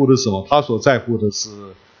在乎的是什么？他所在乎的是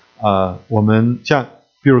我们像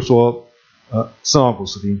比如说圣奥古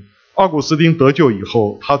斯丁得救以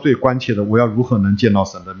后，他最关切的我要如何能见到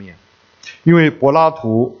神的面。因为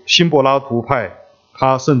新柏拉图派，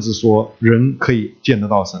他甚至说人可以见得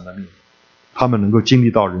到神的面，他们能够经历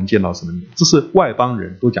到人见到神的面，这是外邦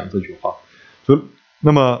人都讲这句话。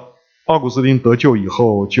那么奥古斯丁得救以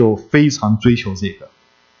后就非常追求这个，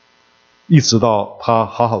一直到他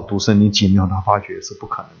好好读圣经几年后，他发觉是不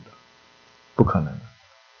可能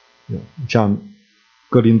的。像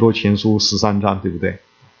哥林多前书13章，对不对？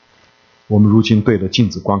我们如今对着镜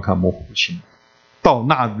子观看模糊不清，到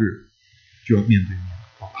那日就要面对面。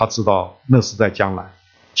他知道那是在将来，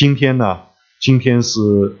今天呢？今天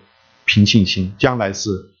是凭信心，将来是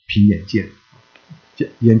凭眼见，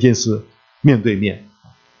眼见是面对面。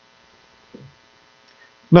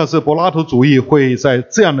那是柏拉图主义会在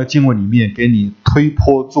这样的经文里面给你推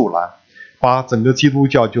波助澜，把整个基督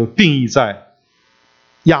教就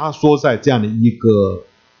压缩在这样的一个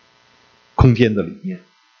空间的里面。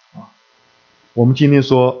我们今天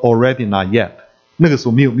说 already not yet， 那个时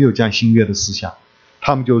候没有这样新约的思想，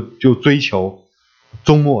他们就追求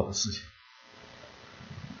终末的事情。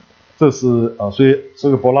这是所以这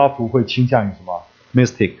个柏拉图会倾向于什么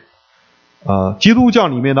mystic。基督教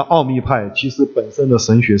里面的奥秘派其实本身的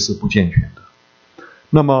神学是不健全的。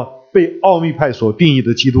那么被奥秘派所定义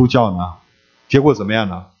的基督教呢，结果怎么样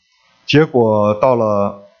呢？结果到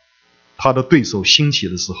了他的对手兴起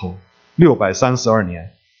的时候，632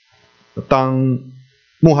年，当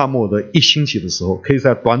穆罕默德一兴起的时候，可以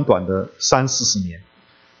在短短的30-40年，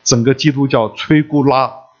整个基督教摧枯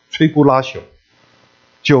拉朽，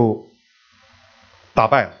就打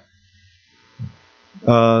败了。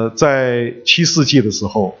在7世纪的时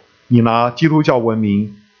候，你拿基督教文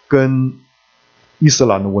明跟伊斯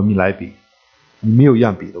兰的文明来比，你没有一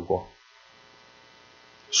样比得过。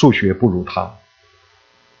数学不如他，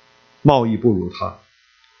贸易不如他，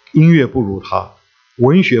音乐不如他，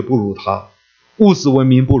文学不如他，物质文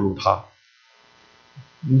明不如他，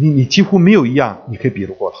你几乎没有一样你可以比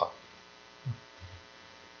得过他。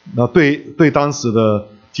那对当时的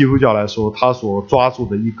基督教来说，他所抓住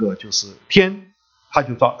的一个就是天，他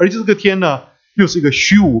就抓，而且这个天呢，又是一个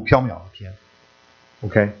虚无缥缈的天，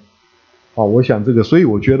 OK， 我想这个，所以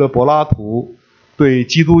我觉得柏拉图对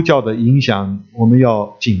基督教的影响，我们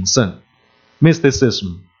要谨慎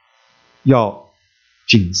 ，mysticism 要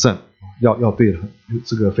谨慎，要对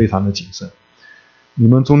这个非常的谨慎。你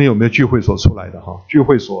们中间有没有聚会所出来的哈？聚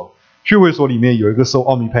会所里面有一个受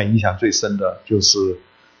奥秘派影响最深的，就是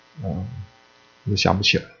我想不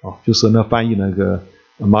起来就是那翻译那个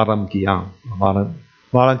Madame Guyon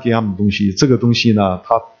的东西。这个东西呢，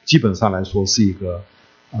它基本上来说是一个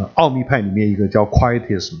奥秘派里面一个叫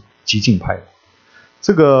Quietism 激进派的。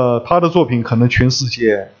这个他的作品可能全世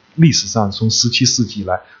界历史上从17世纪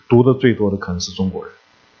来读的最多的可能是中国人。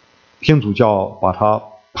天主教把他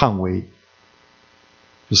判为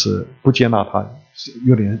就是不接纳他，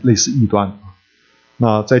有点类似异端。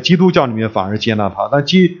那在基督教里面反而接纳他，但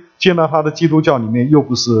接纳他的基督教里面又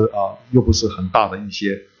不是很大的一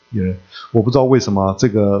些人。我不知道为什么这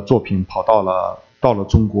个作品跑到了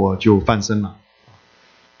中国就翻身了。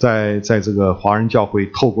在这个华人教会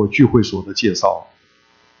透过聚会所的介绍，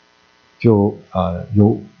就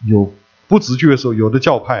有不止聚会所，有的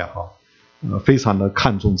教派非常的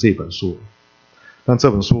看重这本书。但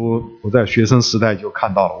这本书我在学生时代就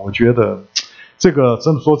看到了，我觉得这个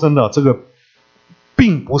说真的，这个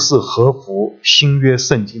并不是合乎新约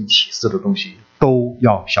圣经启示的东西，都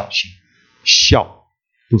要小心。孝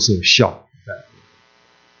不是孝。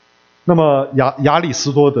那么亚里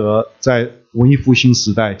士多德在文艺复兴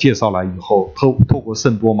时代介绍来以后，透过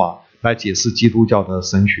圣多玛来解释基督教的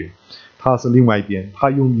神学，他是另外一边，他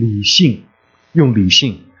用理性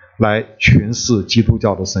来诠释基督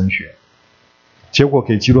教的神学，结果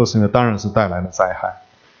给基督神学当然是带来了灾害。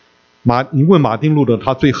你问马丁路德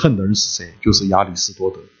他最恨的人是谁？就是亚里士多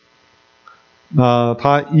德。那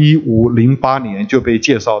他1508年就被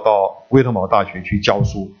介绍到威特茅大学去教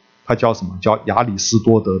书，他教什么？教亚里士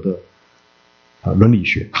多德的伦理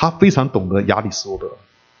学。他非常懂得亚里士多德。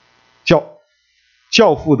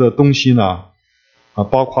教父的东西呢，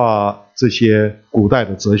包括这些古代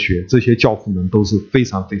的哲学，这些教父们都是非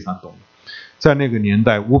常非常懂的。在那个年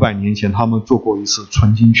代500年前，他们做过一次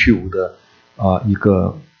纯金去污的一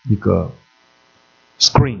个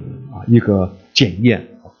screen 一个检验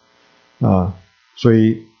所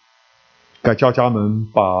以改教家们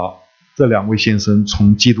把这2位先生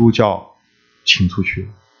从基督教请出去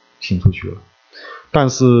了。但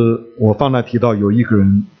是我方才提到有一个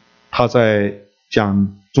人，他在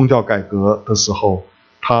讲宗教改革的时候，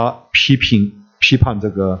他批判这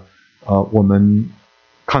个我们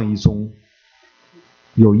抗议中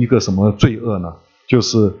有一个什么罪恶呢？就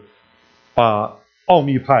是把奥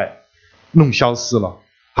秘派弄消失了。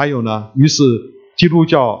还有呢，于是基督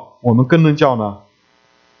教我们根正教呢，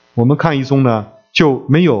我们抗议中呢就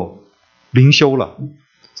没有灵修了。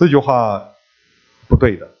这句话不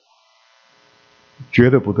对的，绝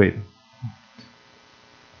对不对的。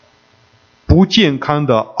不健康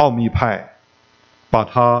的奥秘派把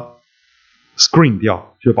它 screen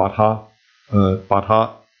掉，就把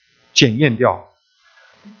它检验掉。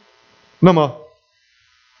那么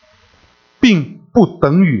并不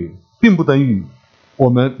等于我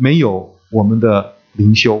们没有我们的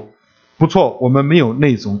灵修。不错，我们没有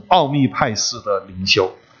那种奥秘派式的灵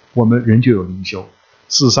修，我们仍旧有灵修。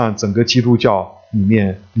事实上整个基督教里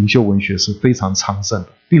面灵修文学是非常昌盛的，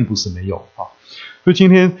并不是没有所以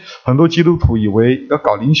今天很多基督徒以为要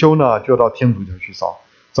搞灵修呢，就到天主教去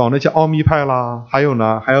找那些奥秘派啦，还有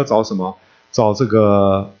呢还要找什么？找这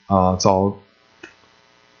个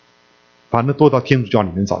反正都到天主教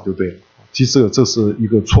里面找就对了。其实这是一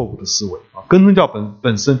个错误的思维根正教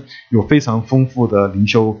本身有非常丰富的灵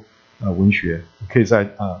修文学，可以在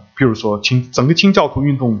譬如说整个清教徒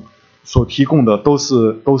运动所提供的都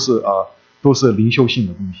是灵修性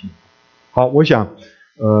的东西。好，我想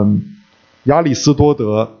亚里士多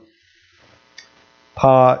德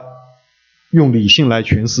他用理性来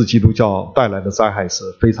诠释基督教带来的灾害是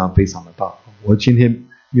非常非常的大。我今天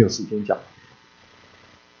没有时间讲。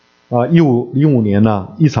1505年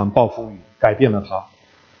呢，一场暴风雨改变了他。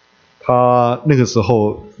他那个时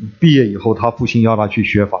候毕业以后，他父亲要他去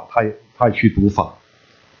学法，他也去读法，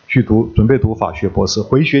准备读法学博士。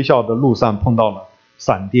回学校的路上碰到了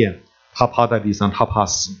闪电，他趴在地上，他怕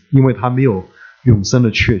死，因为他没有永生的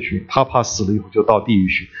确据，他怕死了以后就到地狱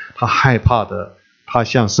去。他害怕的，他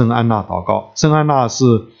向圣安娜祷告。圣安娜是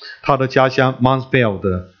他的家乡 Mansfield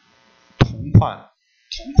的铜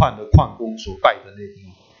矿的矿工所拜的那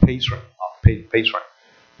个patron，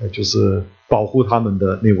就是保护他们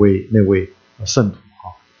的那位圣徒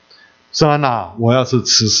圣安娜，我要是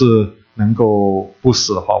此世能够不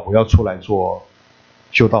死的话，我要出来做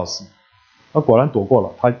修道士。果然躲过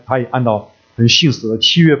了，他也按照很信实的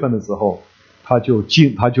7月份的时候，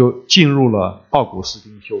他就进入了奥古斯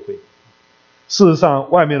丁修会。事实上，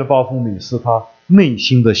外面的暴风雨是他内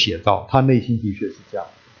心的写照，他内心的确是这样。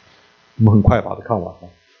我们很快把它看完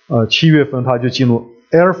了。7月份他就进入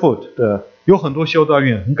Erfurt 的，有很多修道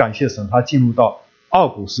院，很感谢神，他进入到奥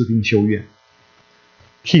古斯丁修院。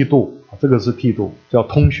剃度，这个是剃度，叫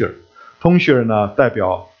通血。通血呢代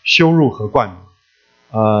表羞辱和冠冕，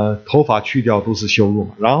头发去掉都是羞辱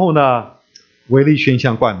嘛。然后呢，维利宣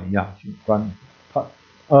像冠冕一样，冠冕。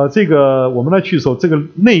这个我们来去的时候，这个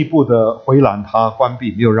内部的回廊它关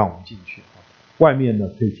闭，没有让我们进去，外面呢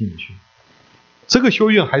可以进去。这个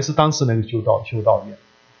修院还是当时那个修道院。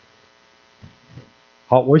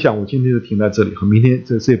好，我想我今天就停在这里，和明天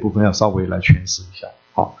这一部分要稍微来诠释一下。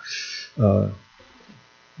好，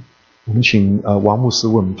我们请王牧师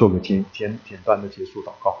为我们做个简单的结束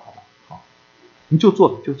祷告，好吗？好，你就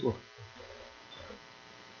做。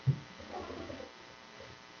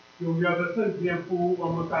荣耀的圣天父，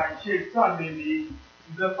我们感谢赞美你，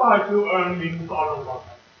你的大救恩领导了我们。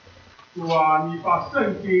主啊，你把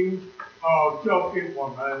圣经交给我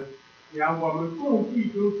们，让我们众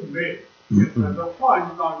弟兄姊妹在神的话语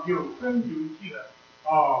上有根有据的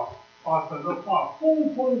把神的话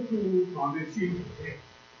丰丰富富藏在心里面。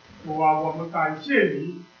主啊，我们感谢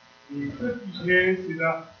你，你这几天写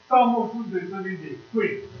的张牧师在这里领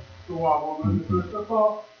会。主啊，我们得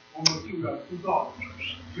到，我们就要知道。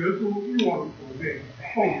耶稣与我们同在，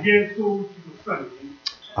奉耶稣基督圣名。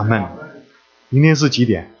阿门。明天是几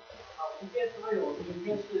点？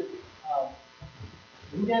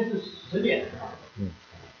明天是10点。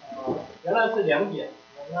原来是2点，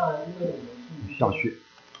那因为我们是下雪，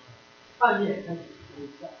半夜开始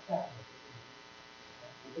下雪，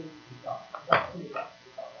我跟你提早到4点到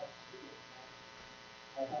10点，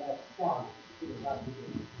大概下午4点到5点。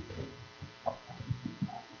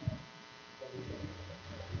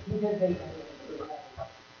今天可以看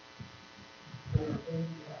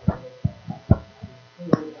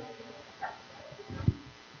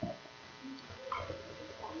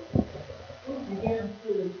今天是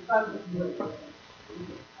3月1日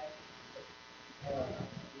开始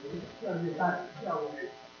，2月3下午5点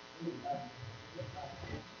半。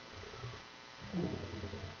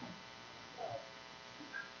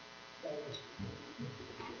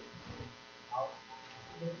好，